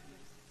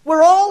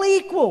 We're all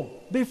equal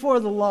before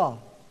the law.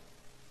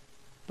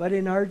 But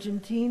in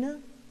Argentina,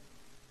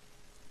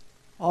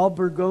 all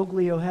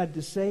Bergoglio had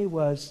to say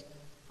was,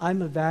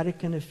 I'm a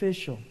Vatican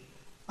official.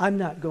 I'm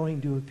not going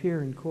to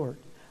appear in court.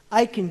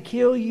 I can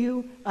kill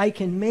you. I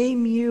can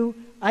maim you.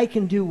 I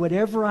can do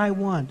whatever I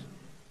want.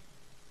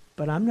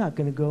 But I'm not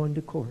going to go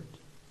into court.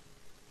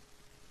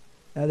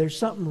 Now, there's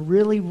something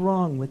really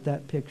wrong with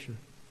that picture.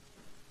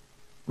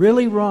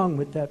 Really wrong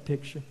with that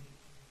picture.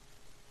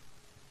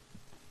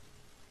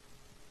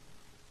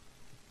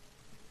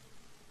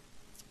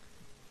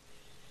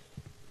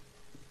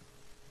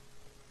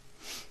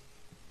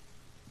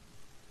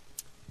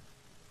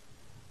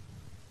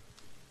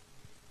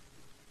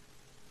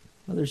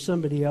 Well, there's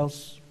somebody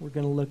else we're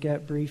going to look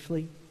at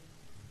briefly.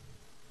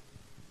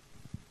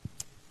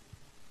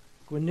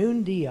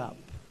 Diop.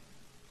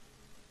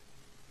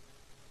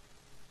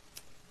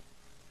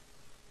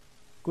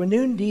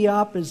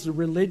 Diop is the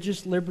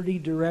Religious Liberty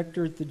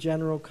Director at the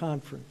General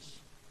Conference.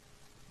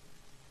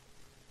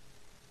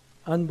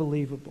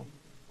 Unbelievable.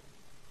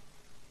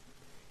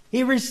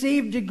 He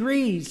received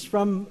degrees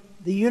from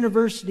the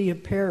University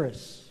of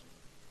Paris.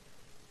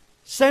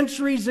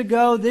 Centuries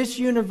ago, this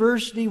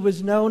university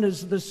was known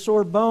as the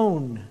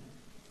Sorbonne.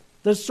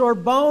 The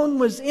Sorbonne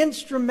was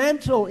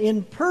instrumental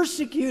in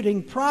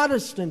persecuting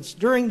Protestants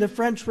during the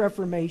French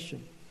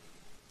Reformation.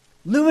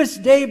 Louis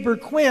de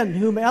Berquin,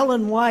 whom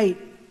Ellen White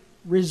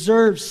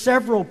reserves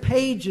several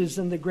pages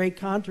in The Great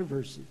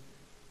Controversy,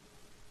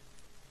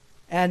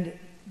 and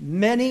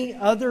many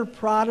other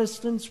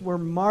Protestants were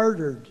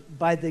martyred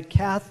by the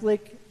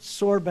Catholic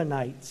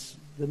Sorbonnites,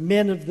 the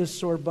men of the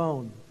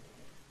Sorbonne.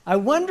 I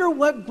wonder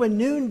what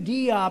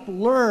Diop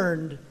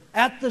learned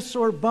at the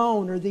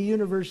Sorbonne or the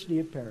University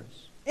of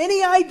Paris.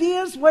 Any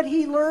ideas what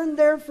he learned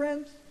there,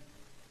 friends?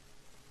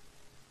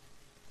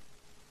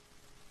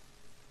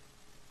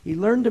 He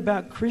learned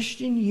about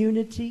Christian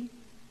unity,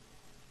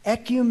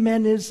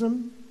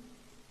 ecumenism,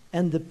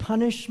 and the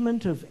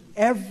punishment of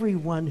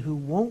everyone who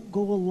won't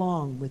go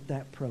along with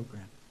that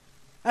program.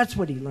 That's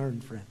what he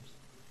learned, friends.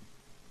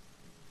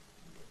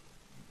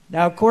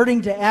 Now,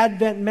 according to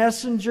Advent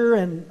Messenger,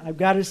 and I've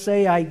got to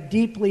say I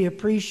deeply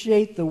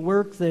appreciate the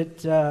work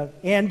that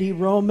Andy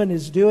Roman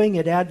is doing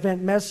at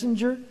Advent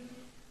Messenger.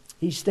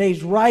 He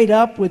stays right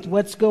up with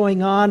what's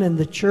going on in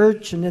the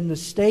church and in the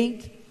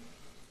state.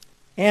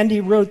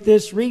 Andy wrote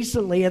this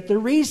recently. At the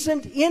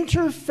recent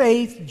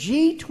Interfaith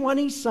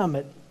G20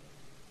 Summit,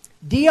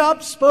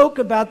 Diop spoke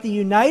about the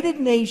United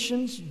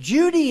Nations,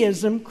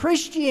 Judaism,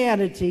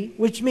 Christianity,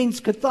 which means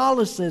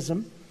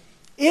Catholicism,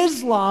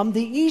 Islam,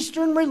 the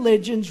Eastern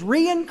religions,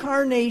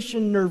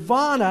 reincarnation,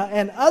 nirvana,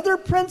 and other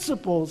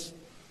principles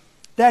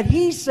that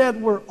he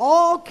said were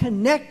all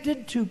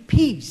connected to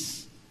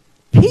peace.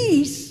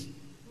 Peace?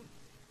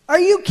 Are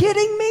you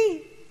kidding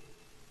me?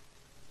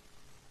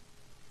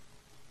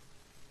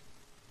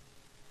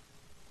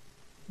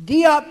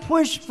 Diop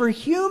pushed for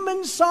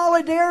human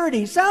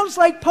solidarity. Sounds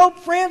like Pope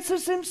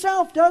Francis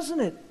himself, doesn't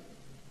it?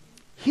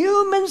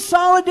 Human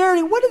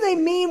solidarity. What do they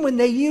mean when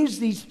they use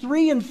these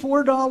 $3 and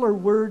 $4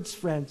 words,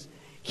 friends?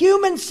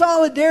 Human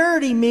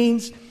solidarity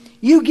means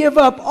you give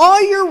up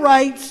all your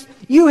rights,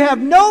 you have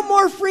no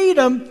more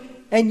freedom,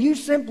 and you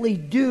simply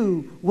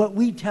do what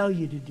we tell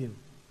you to do.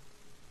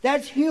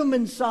 That's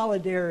human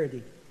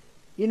solidarity.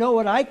 You know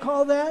what I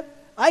call that?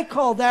 I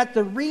call that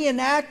the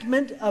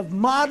reenactment of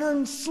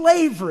modern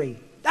slavery.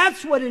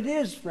 That's what it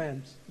is,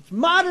 friends. It's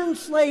modern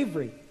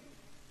slavery.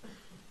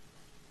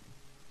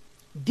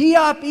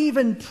 Diop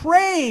even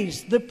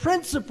praised the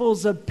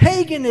principles of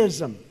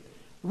paganism,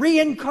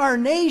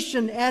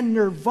 reincarnation, and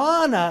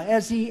nirvana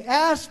as he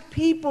asked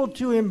people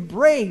to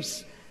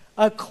embrace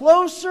a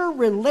closer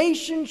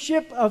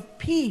relationship of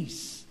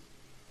peace.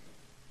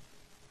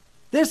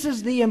 This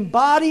is the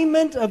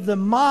embodiment of the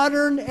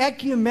modern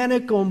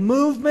ecumenical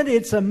movement.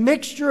 It's a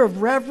mixture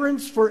of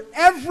reverence for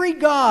every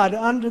God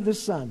under the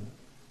sun.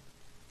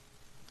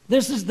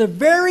 This is the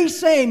very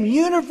same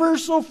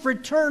universal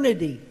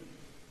fraternity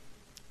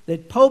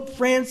that Pope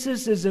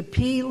Francis is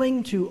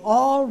appealing to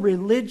all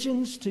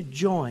religions to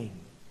join.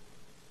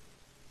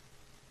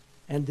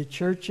 And the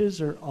churches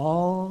are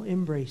all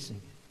embracing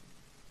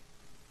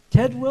it.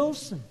 Ted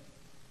Wilson,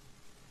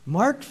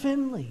 Mark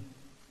Finley,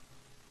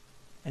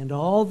 and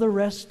all the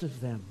rest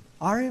of them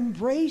are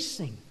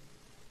embracing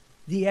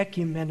the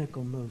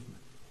ecumenical movement.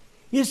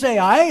 You say,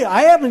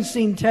 I haven't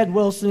seen Ted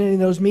Wilson in any of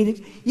those meetings.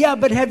 Yeah,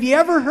 but have you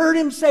ever heard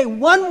him say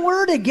one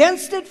word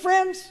against it,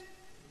 friends?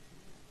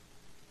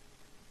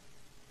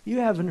 You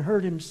haven't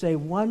heard him say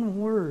one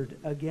word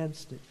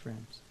against it,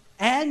 friends.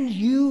 And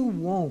you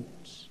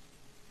won't.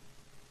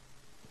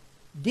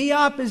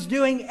 Diop is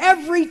doing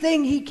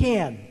everything he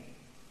can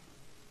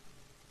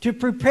to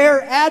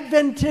prepare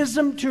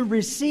Adventism to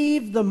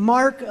receive the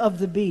mark of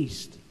the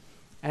beast.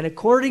 And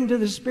according to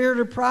the spirit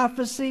of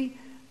prophecy,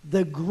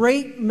 the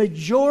great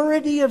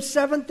majority of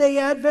Seventh-day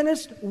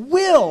Adventists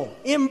will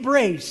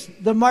embrace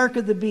the mark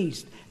of the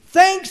beast,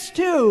 thanks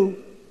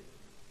to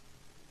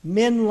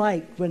men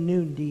like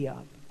Gwynune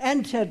Diop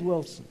and Ted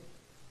Wilson.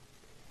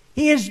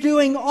 He is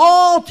doing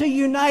all to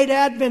unite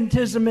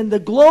Adventism in the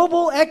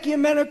global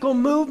ecumenical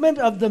movement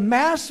of the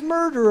mass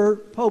murderer,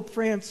 Pope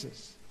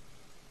Francis.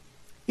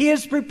 He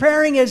is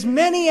preparing as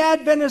many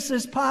Adventists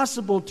as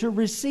possible to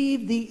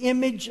receive the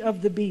image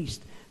of the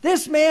beast.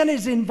 This man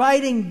is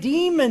inviting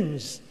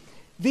demons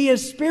via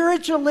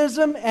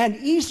spiritualism and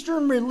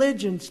Eastern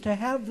religions to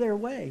have their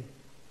way.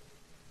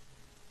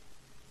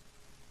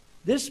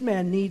 This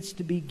man needs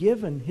to be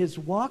given his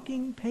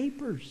walking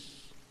papers.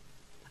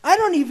 I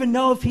don't even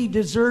know if he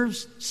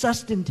deserves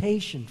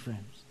sustentation,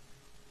 friends.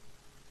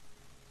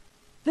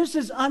 This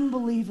is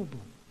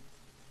unbelievable.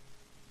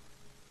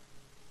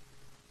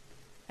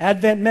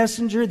 Advent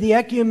Messenger, the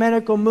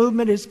ecumenical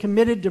movement is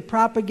committed to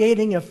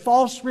propagating a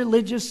false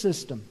religious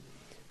system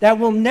that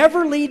will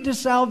never lead to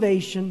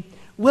salvation,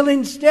 will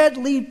instead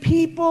lead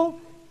people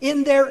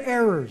in their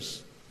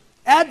errors.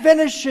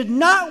 Adventists should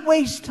not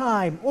waste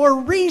time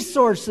or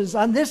resources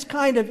on this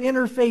kind of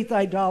interfaith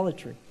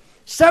idolatry.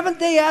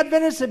 Seventh-day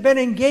Adventists have been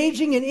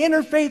engaging in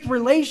interfaith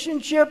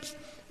relationships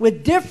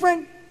with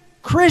different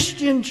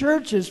Christian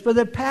churches for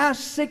the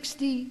past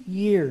 60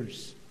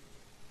 years.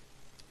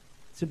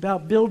 It's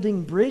about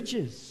building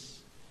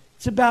bridges.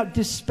 It's about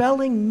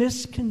dispelling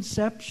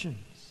misconceptions.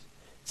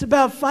 It's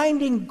about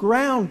finding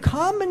ground,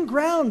 common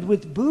ground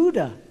with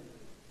Buddha,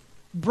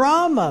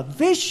 Brahma,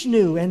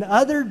 Vishnu, and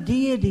other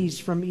deities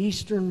from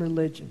Eastern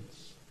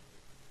religions.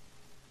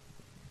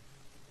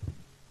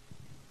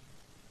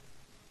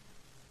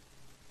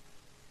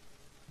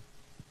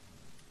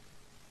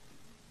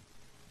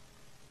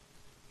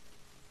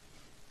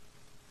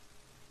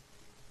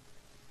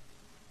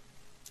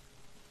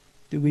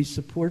 Do we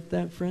support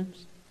that,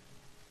 friends?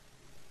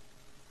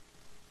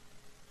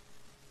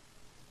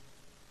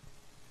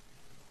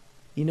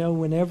 You know,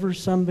 whenever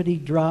somebody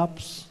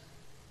drops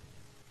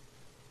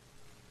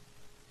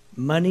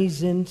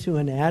monies into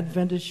an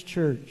Adventist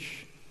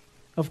church,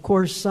 of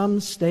course, some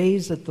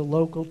stays at the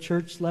local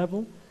church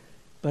level,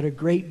 but a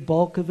great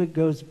bulk of it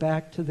goes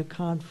back to the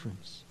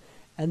conference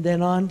and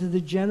then on to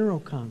the general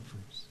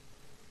conference.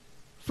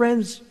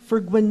 Friends, for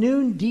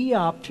Gwynune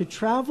Diop to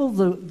travel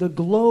the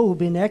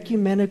globe in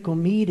ecumenical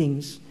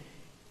meetings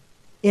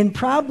in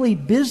probably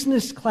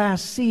business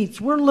class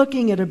seats, we're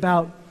looking at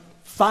about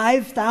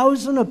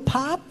 $5,000 a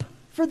pop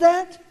for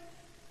that.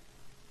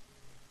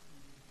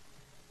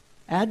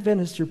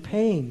 Adventists are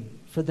paying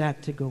for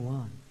that to go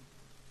on.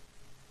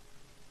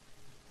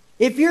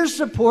 If you're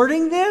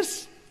supporting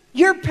this,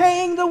 you're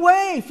paying the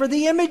way for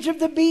the image of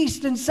the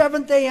beast in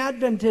Seventh-day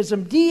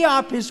Adventism.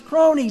 Diop, his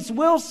cronies,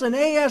 Wilson,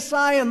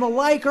 ASI, and the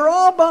like are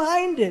all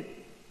behind it.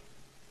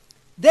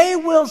 They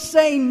will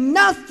say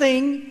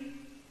nothing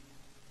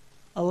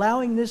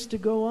allowing this to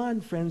go on,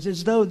 friends,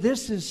 as though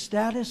this is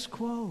status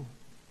quo.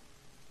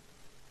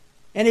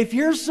 And if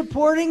you're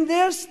supporting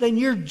this, then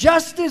you're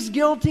just as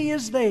guilty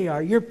as they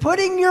are. You're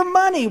putting your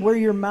money where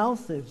your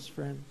mouth is,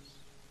 friends.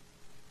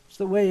 It's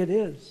the way it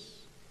is.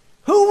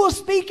 Who will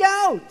speak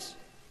out?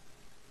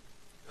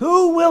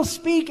 Who will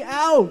speak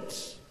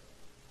out?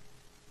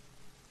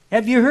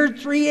 Have you heard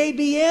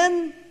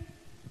 3ABN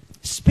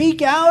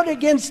speak out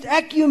against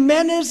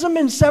ecumenism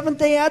in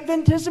Seventh-day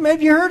Adventism?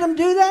 Have you heard them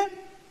do that?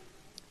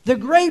 The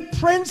great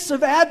prince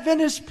of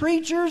Adventist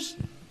preachers,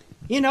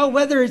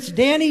 whether it's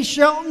Danny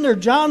Shelton or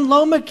John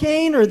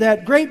Lomacaine or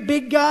that great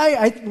big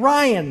guy,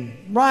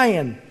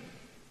 Ryan.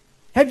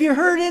 Have you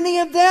heard any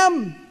of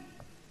them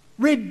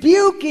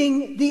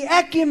rebuking the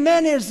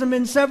ecumenism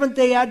in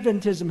Seventh-day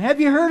Adventism?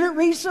 Have you heard it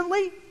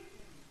recently?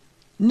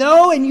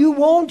 No, and you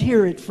won't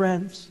hear it,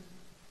 friends.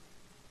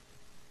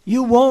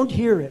 You won't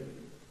hear it.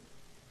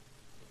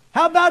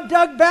 How about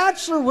Doug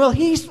Batchelor? Will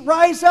he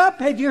rise up?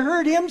 Have you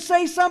heard him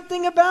say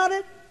something about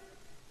it?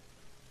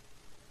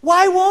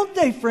 Why won't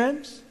they,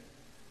 friends?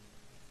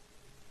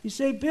 You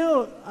say,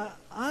 Bill,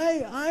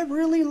 I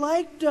really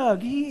like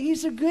Doug.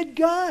 He's a good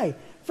guy.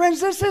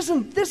 Friends, this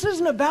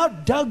isn't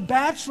about Doug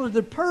Batchelor,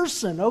 the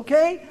person,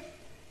 okay?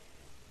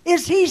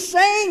 Is he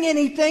saying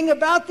anything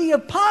about the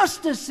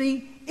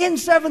apostasy in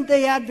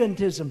Seventh-day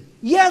Adventism?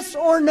 Yes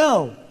or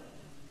no?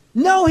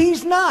 No,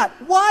 he's not.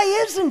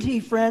 Why isn't he,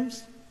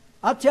 friends?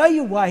 I'll tell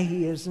you why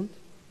he isn't.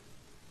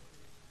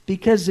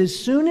 Because as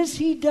soon as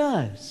he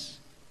does,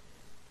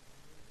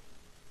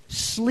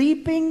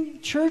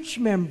 sleeping church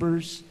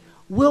members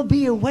will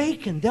be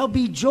awakened. They'll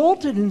be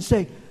jolted and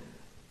say,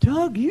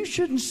 Doug, you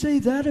shouldn't say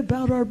that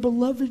about our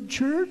beloved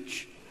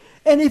church.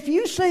 And if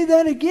you say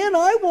that again,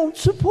 I won't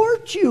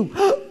support you.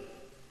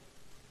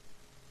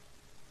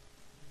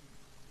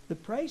 The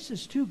price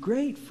is too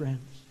great, friends.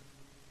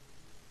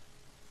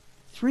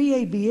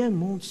 3ABN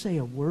won't say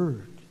a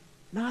word.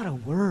 Not a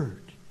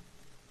word.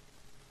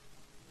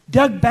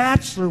 Doug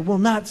Batchelor will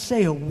not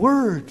say a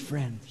word,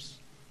 friends.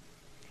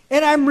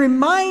 And I'm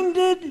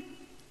reminded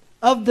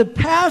of the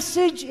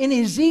passage in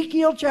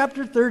Ezekiel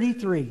chapter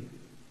 33,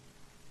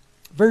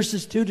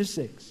 verses 2 to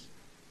 6.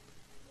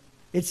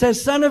 It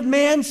says, Son of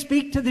man,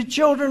 speak to the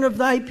children of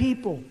thy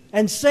people,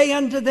 and say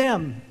unto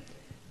them,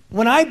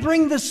 when I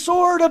bring the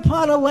sword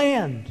upon a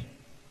land,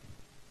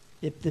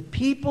 if the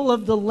people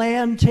of the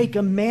land take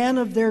a man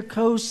of their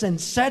coasts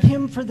and set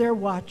him for their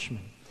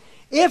watchman,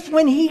 if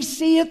when he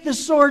seeth the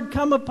sword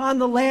come upon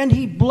the land,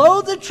 he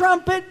blow the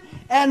trumpet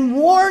and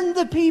warn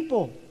the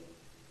people,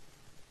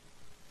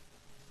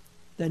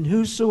 then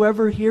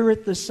whosoever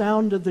heareth the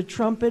sound of the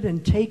trumpet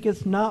and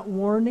taketh not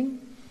warning,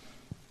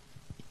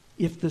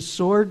 if the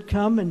sword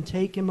come and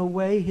take him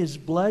away, his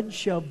blood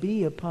shall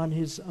be upon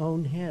his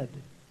own head.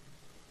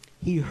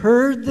 He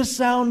heard the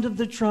sound of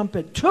the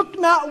trumpet, took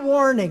not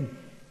warning,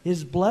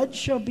 his blood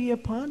shall be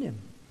upon him.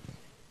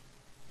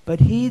 But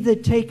he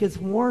that taketh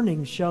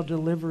warning shall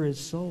deliver his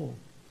soul.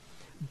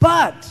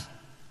 But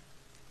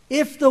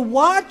if the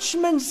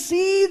watchman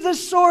see the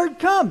sword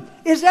come,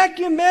 is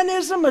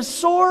ecumenism a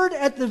sword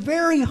at the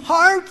very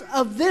heart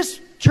of this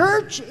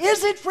church?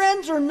 Is it,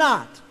 friends, or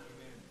not?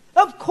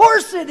 Of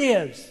course it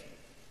is.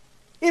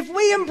 If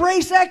we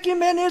embrace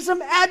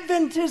ecumenism,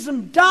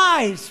 Adventism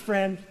dies,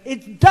 friend.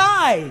 It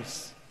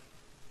dies.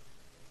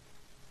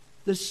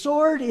 The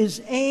sword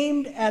is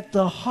aimed at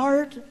the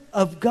heart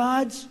of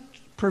God's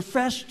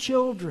professed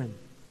children.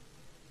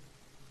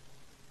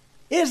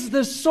 Has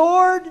the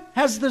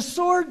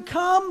sword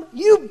come?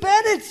 You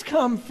bet it's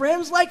come,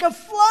 friends, like a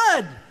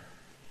flood.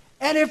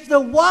 And if the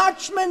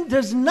watchman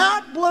does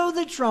not blow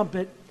the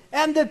trumpet,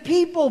 and the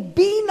people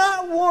be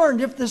not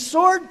warned, if the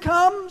sword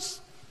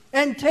comes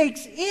and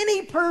takes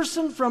any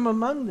person from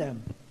among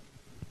them,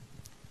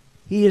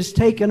 he is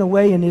taken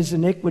away in his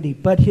iniquity,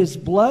 but his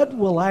blood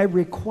will I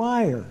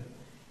require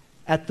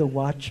at the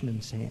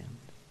watchman's hand.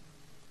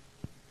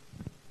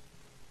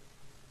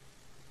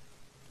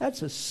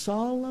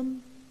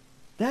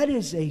 That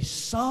is a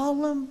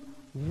solemn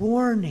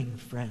warning,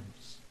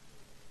 friends.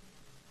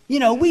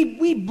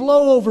 We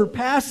blow over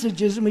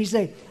passages and we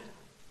say,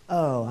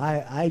 oh,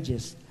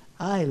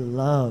 I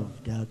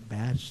love Doug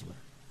Batchelor.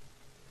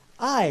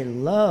 I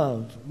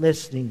love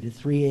listening to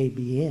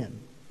 3ABN.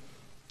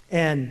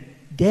 And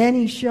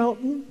Danny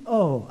Shelton,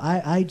 oh,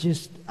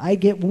 I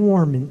get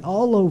warm and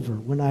all over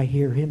when I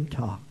hear him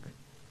talk.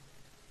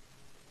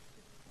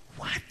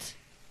 What?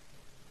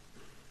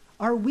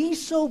 Are we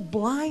so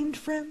blind,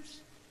 friends?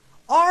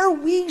 Are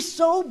we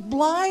so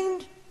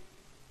blind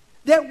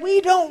that we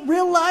don't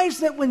realize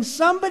that when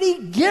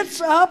somebody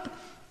gets up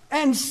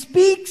and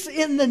speaks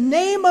in the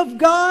name of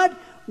God,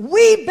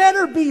 we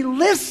better be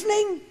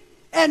listening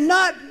and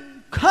not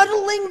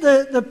cuddling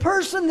the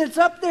person that's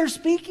up there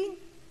speaking?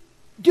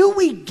 Do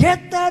we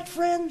get that,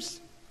 friends?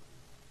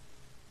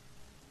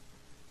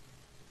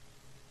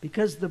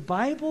 Because the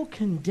Bible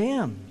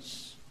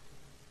condemns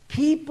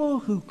people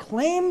who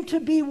claim to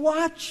be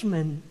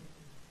watchmen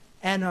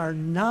and are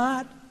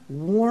not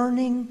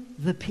warning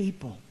the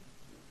people.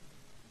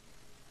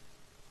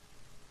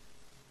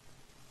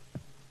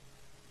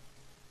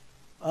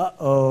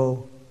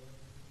 Uh-oh.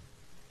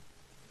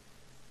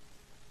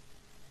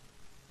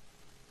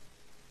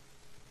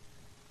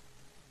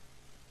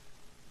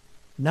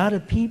 Not a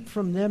peep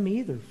from them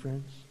either,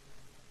 friends.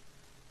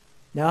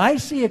 Now, I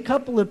see a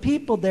couple of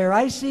people there.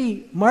 I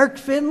see Mark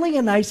Finley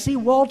and I see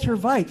Walter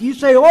Veit. You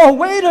say, oh,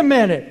 wait a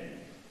minute.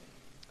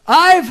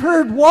 I've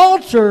heard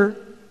Walter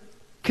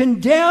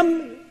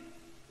condemn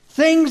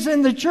things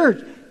in the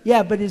church.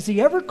 Yeah, but has he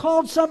ever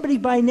called somebody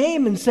by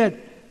name and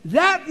said,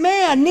 that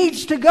man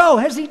needs to go?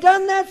 Has he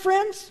done that,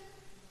 friends?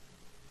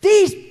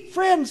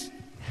 Friends,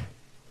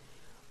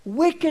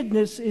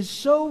 wickedness is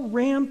so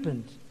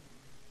rampant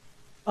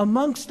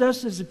amongst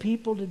us as a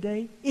people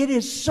today. It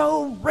is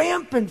so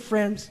rampant,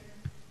 friends.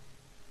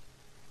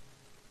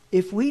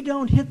 If we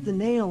don't hit the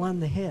nail on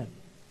the head,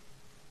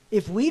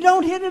 if we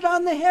don't hit it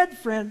on the head,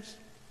 friends,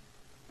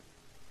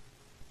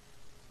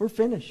 we're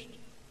finished.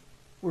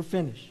 We're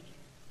finished.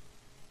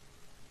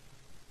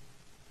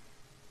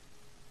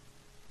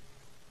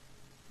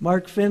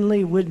 Mark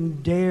Finley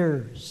wouldn't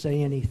dare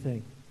say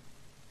anything.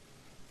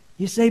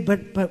 You say,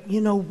 but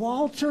you know,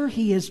 Walter,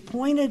 he has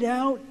pointed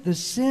out the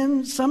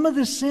sins, some of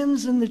the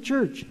sins in the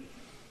church.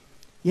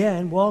 Yeah,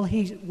 and while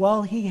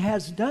he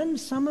has done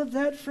some of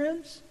that,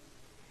 friends,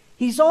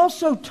 he's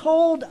also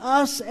told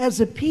us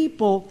as a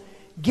people,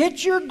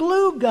 get your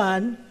glue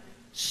gun,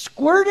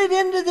 squirt it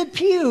into the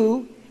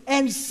pew,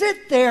 and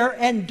sit there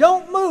and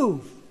don't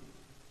move.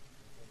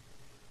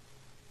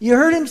 You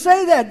heard him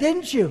say that,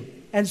 didn't you?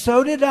 And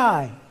so did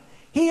I.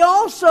 He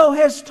also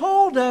has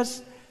told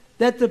us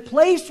that the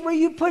place where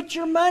you put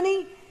your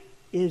money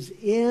is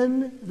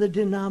in the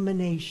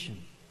denomination.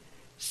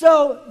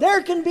 So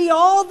there can be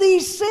all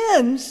these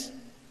sins,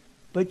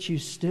 but you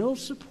still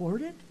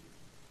support it?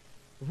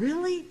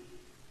 Really?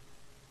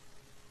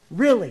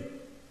 Really?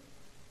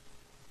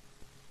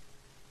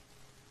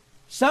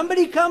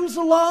 Somebody comes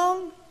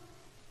along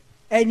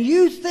and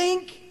you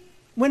think,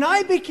 when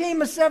I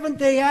became a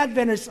Seventh-day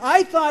Adventist,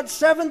 I thought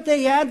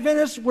Seventh-day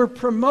Adventists were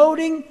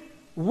promoting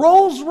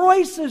Rolls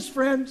Royces,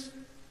 friends.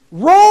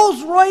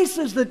 Rolls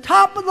Royces, the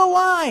top of the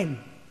line.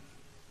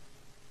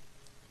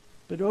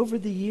 But over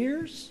the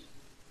years,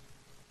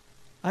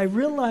 I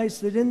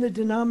realized that in the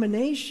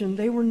denomination,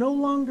 they were no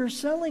longer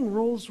selling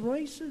Rolls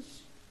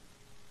Royces.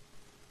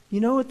 You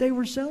know what they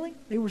were selling?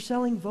 They were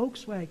selling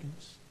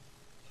Volkswagens.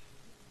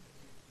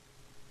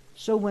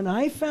 So when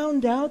I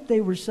found out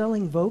they were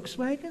selling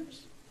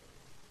Volkswagens,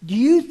 do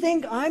you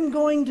think I'm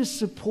going to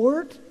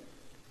support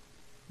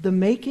the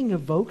making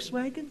of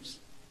Volkswagens?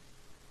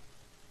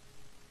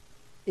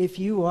 If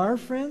you are,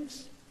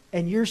 friends,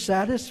 and you're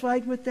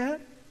satisfied with that,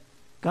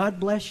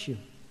 God bless you.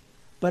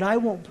 But I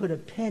won't put a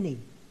penny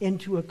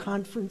into a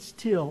conference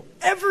till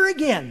ever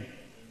again,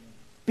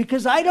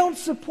 because I don't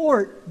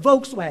support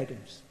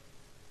Volkswagens.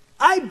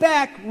 I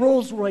back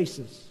Rolls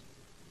Royces.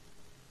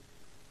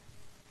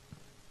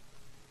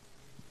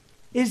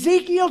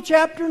 Ezekiel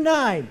chapter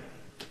 9.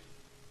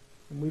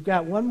 And we've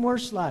got one more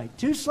slide.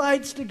 2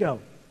 slides to go.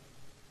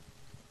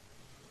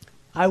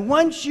 I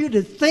want you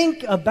to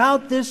think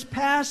about this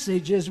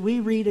passage as we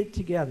read it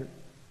together.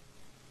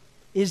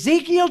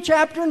 Ezekiel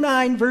chapter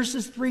 9,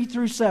 verses 3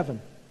 through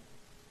 7.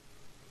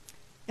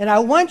 And I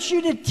want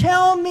you to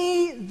tell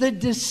me the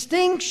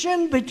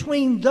distinction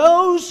between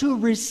those who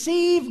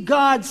receive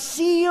God's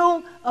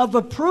seal of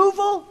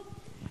approval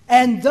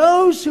and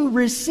those who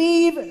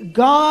receive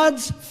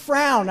God's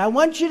frown. I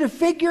want you to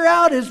figure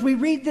out as we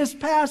read this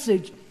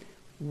passage,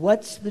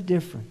 what's the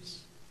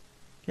difference?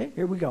 Okay,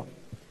 here we go.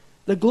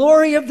 The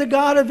glory of the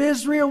God of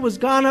Israel was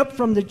gone up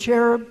from the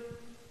cherub,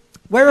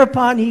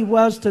 whereupon he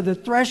was to the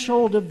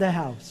threshold of the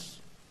house.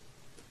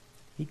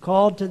 He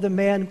called to the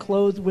man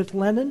clothed with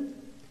linen,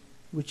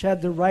 which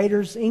had the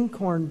writer's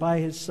inkhorn by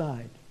his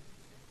side.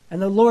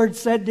 And the Lord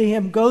said to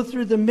him, go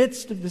through the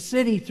midst of the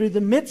city, through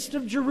the midst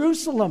of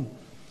Jerusalem.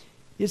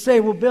 You say,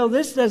 well, Bill,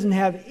 this doesn't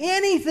have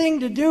anything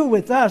to do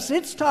with us.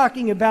 It's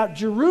talking about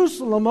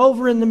Jerusalem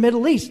over in the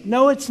Middle East.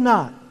 No, it's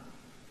not.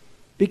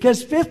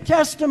 Because Fifth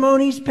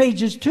Testimonies,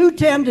 pages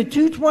 210 to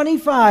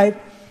 225,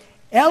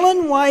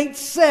 Ellen White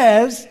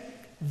says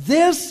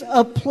this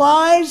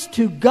applies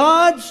to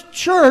God's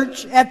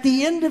church at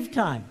the end of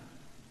time.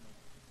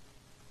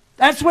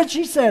 That's what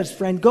she says,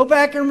 friend. Go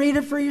back and read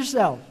it for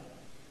yourself.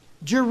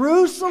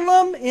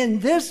 Jerusalem in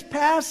this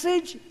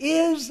passage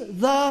is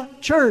the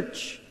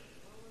church.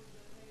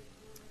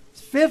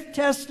 Fifth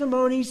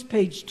Testimonies,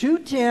 page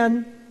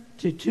 210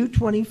 to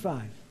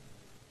 225.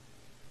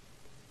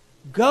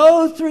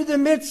 Go through the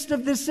midst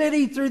of the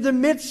city, through the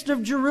midst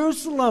of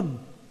Jerusalem,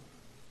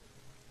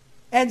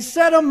 and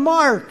set a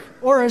mark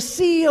or a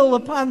seal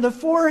upon the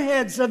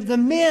foreheads of the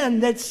men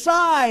that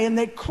sigh and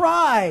that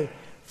cry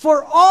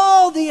for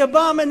all the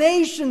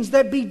abominations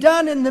that be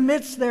done in the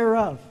midst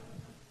thereof.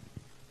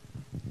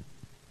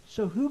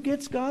 So who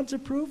gets God's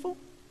approval?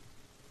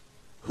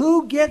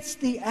 Who gets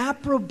the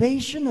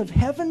approbation of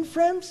heaven,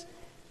 friends?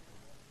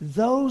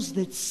 Those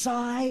that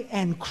sigh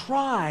and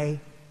cry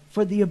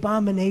for the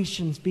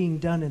abominations being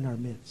done in our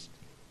midst.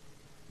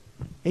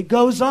 It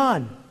goes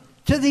on.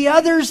 To the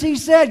others he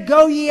said,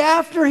 go ye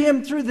after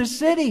him through the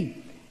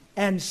city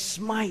and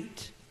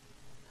smite.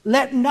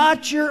 Let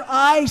not your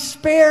eye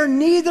spare,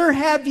 neither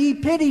have ye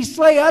pity.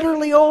 Slay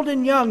utterly old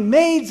and young,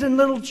 maids and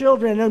little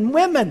children and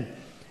women.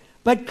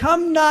 But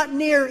come not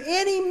near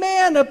any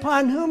man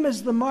upon whom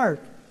is the mark,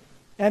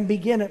 and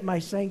begin at my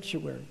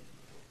sanctuary.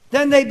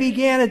 Then they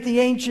began at the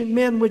ancient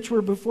men which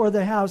were before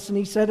the house, and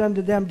he said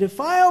unto them,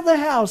 defile the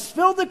house,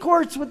 fill the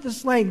courts with the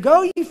slain,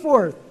 go ye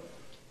forth.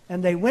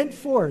 And they went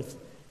forth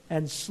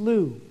and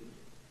slew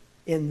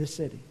in the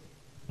city.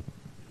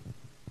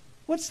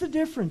 What's the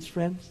difference,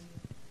 friends?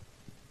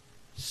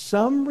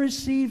 Some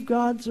receive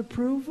God's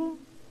approval,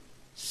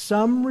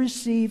 some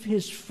receive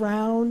his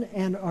frown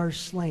and are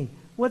slain.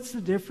 What's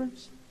the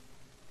difference?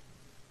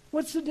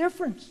 What's the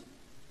difference?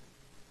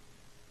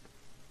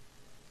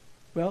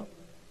 Well,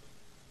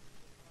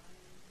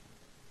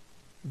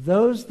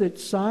 those that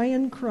sigh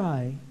and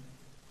cry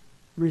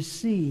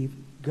receive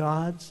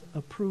God's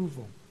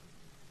approval.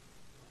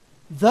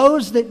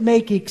 Those that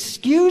make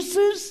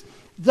excuses,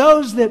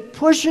 those that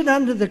push it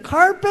under the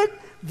carpet,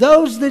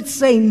 those that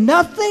say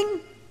nothing,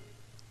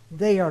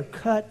 they are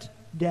cut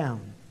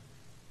down.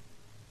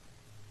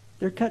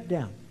 They're cut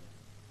down.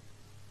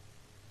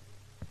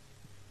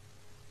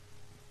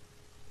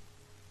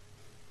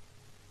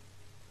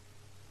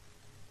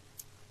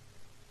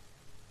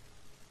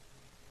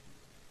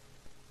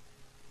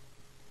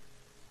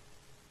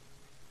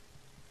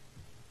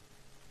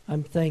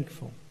 I'm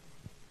thankful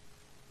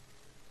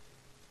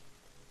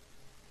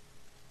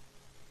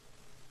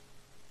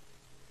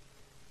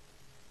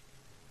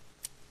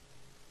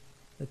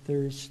that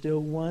there is still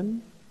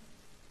one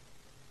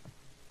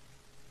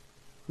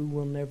who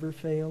will never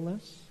fail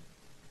us.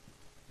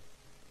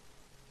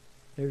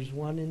 There's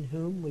one in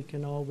whom we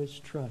can always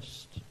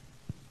trust.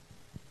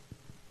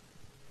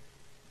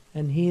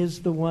 And he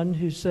is the one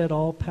who said,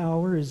 all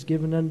power is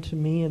given unto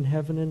me in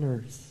heaven and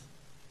earth.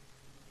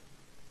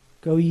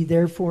 Go ye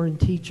therefore and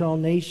teach all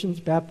nations,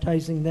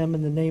 baptizing them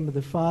in the name of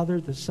the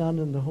Father, the Son,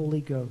 and the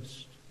Holy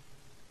Ghost.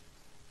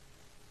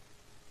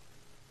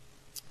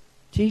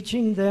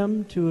 Teaching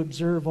them to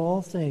observe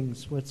all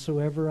things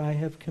whatsoever I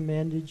have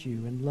commanded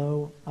you. And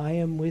lo, I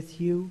am with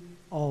you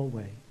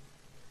always,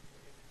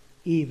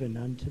 even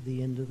unto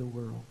the end of the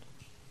world.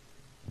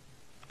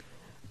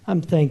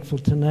 I'm thankful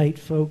tonight,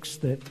 folks,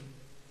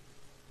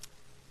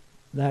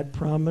 that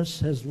promise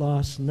has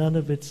lost none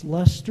of its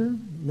luster,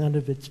 none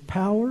of its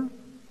power.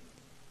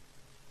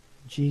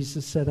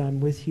 Jesus said, I'm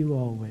with you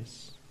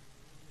always,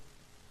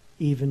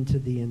 even to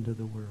the end of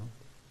the world.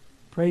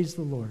 Praise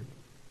the Lord.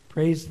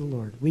 Praise the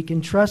Lord. We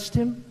can trust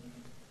him.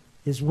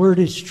 His word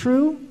is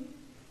true.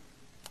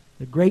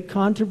 The great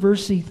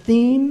controversy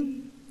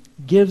theme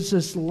gives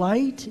us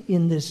light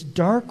in this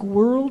dark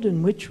world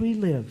in which we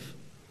live.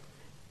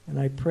 And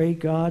I pray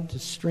God to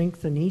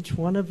strengthen each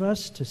one of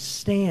us to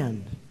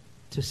stand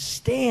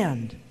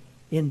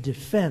in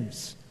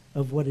defense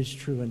of what is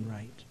true and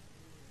right.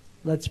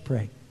 Let's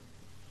pray.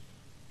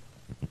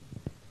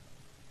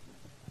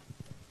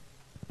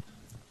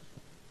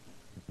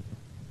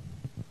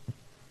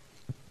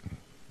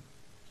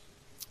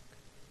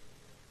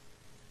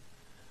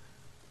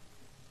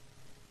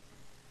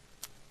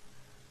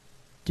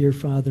 Dear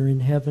Father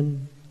in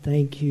heaven,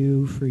 thank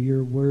you for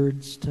your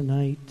words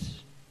tonight.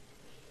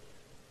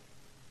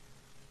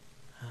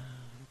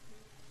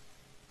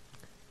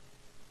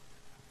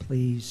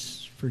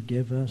 Please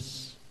forgive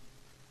us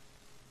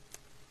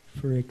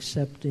for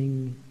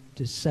accepting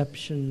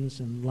deceptions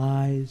and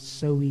lies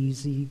so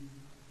easy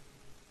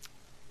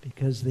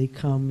because they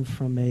come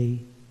from a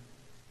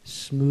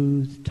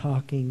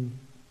smooth-talking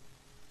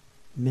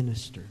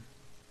minister.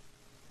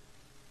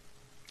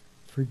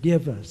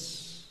 Forgive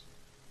us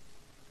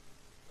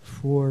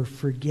for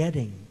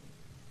forgetting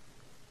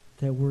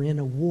that we're in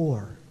a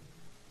war.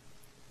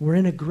 We're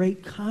in a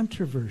great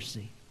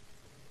controversy.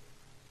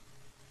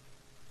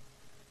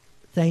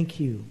 Thank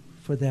you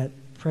for that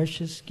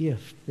precious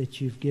gift that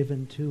you've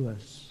given to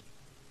us.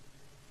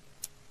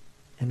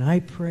 And I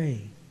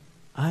pray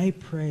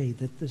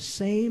that the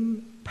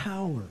same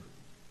power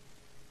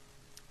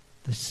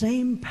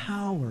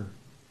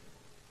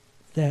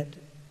that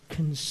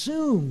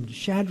consumed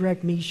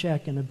Shadrach,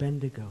 Meshach, and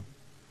Abednego,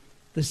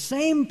 the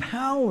same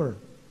power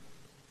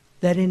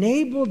that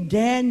enabled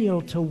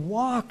Daniel to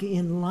walk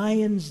in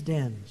lions'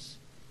 dens,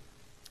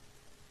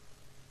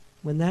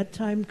 when that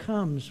time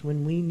comes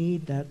when we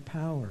need that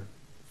power,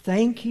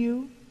 thank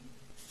you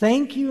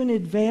in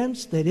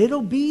advance that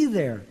it'll be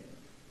there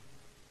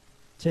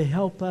to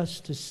help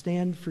us to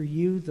stand for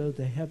you though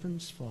the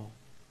heavens fall.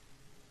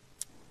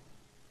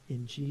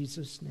 In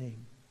Jesus'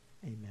 name,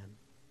 amen.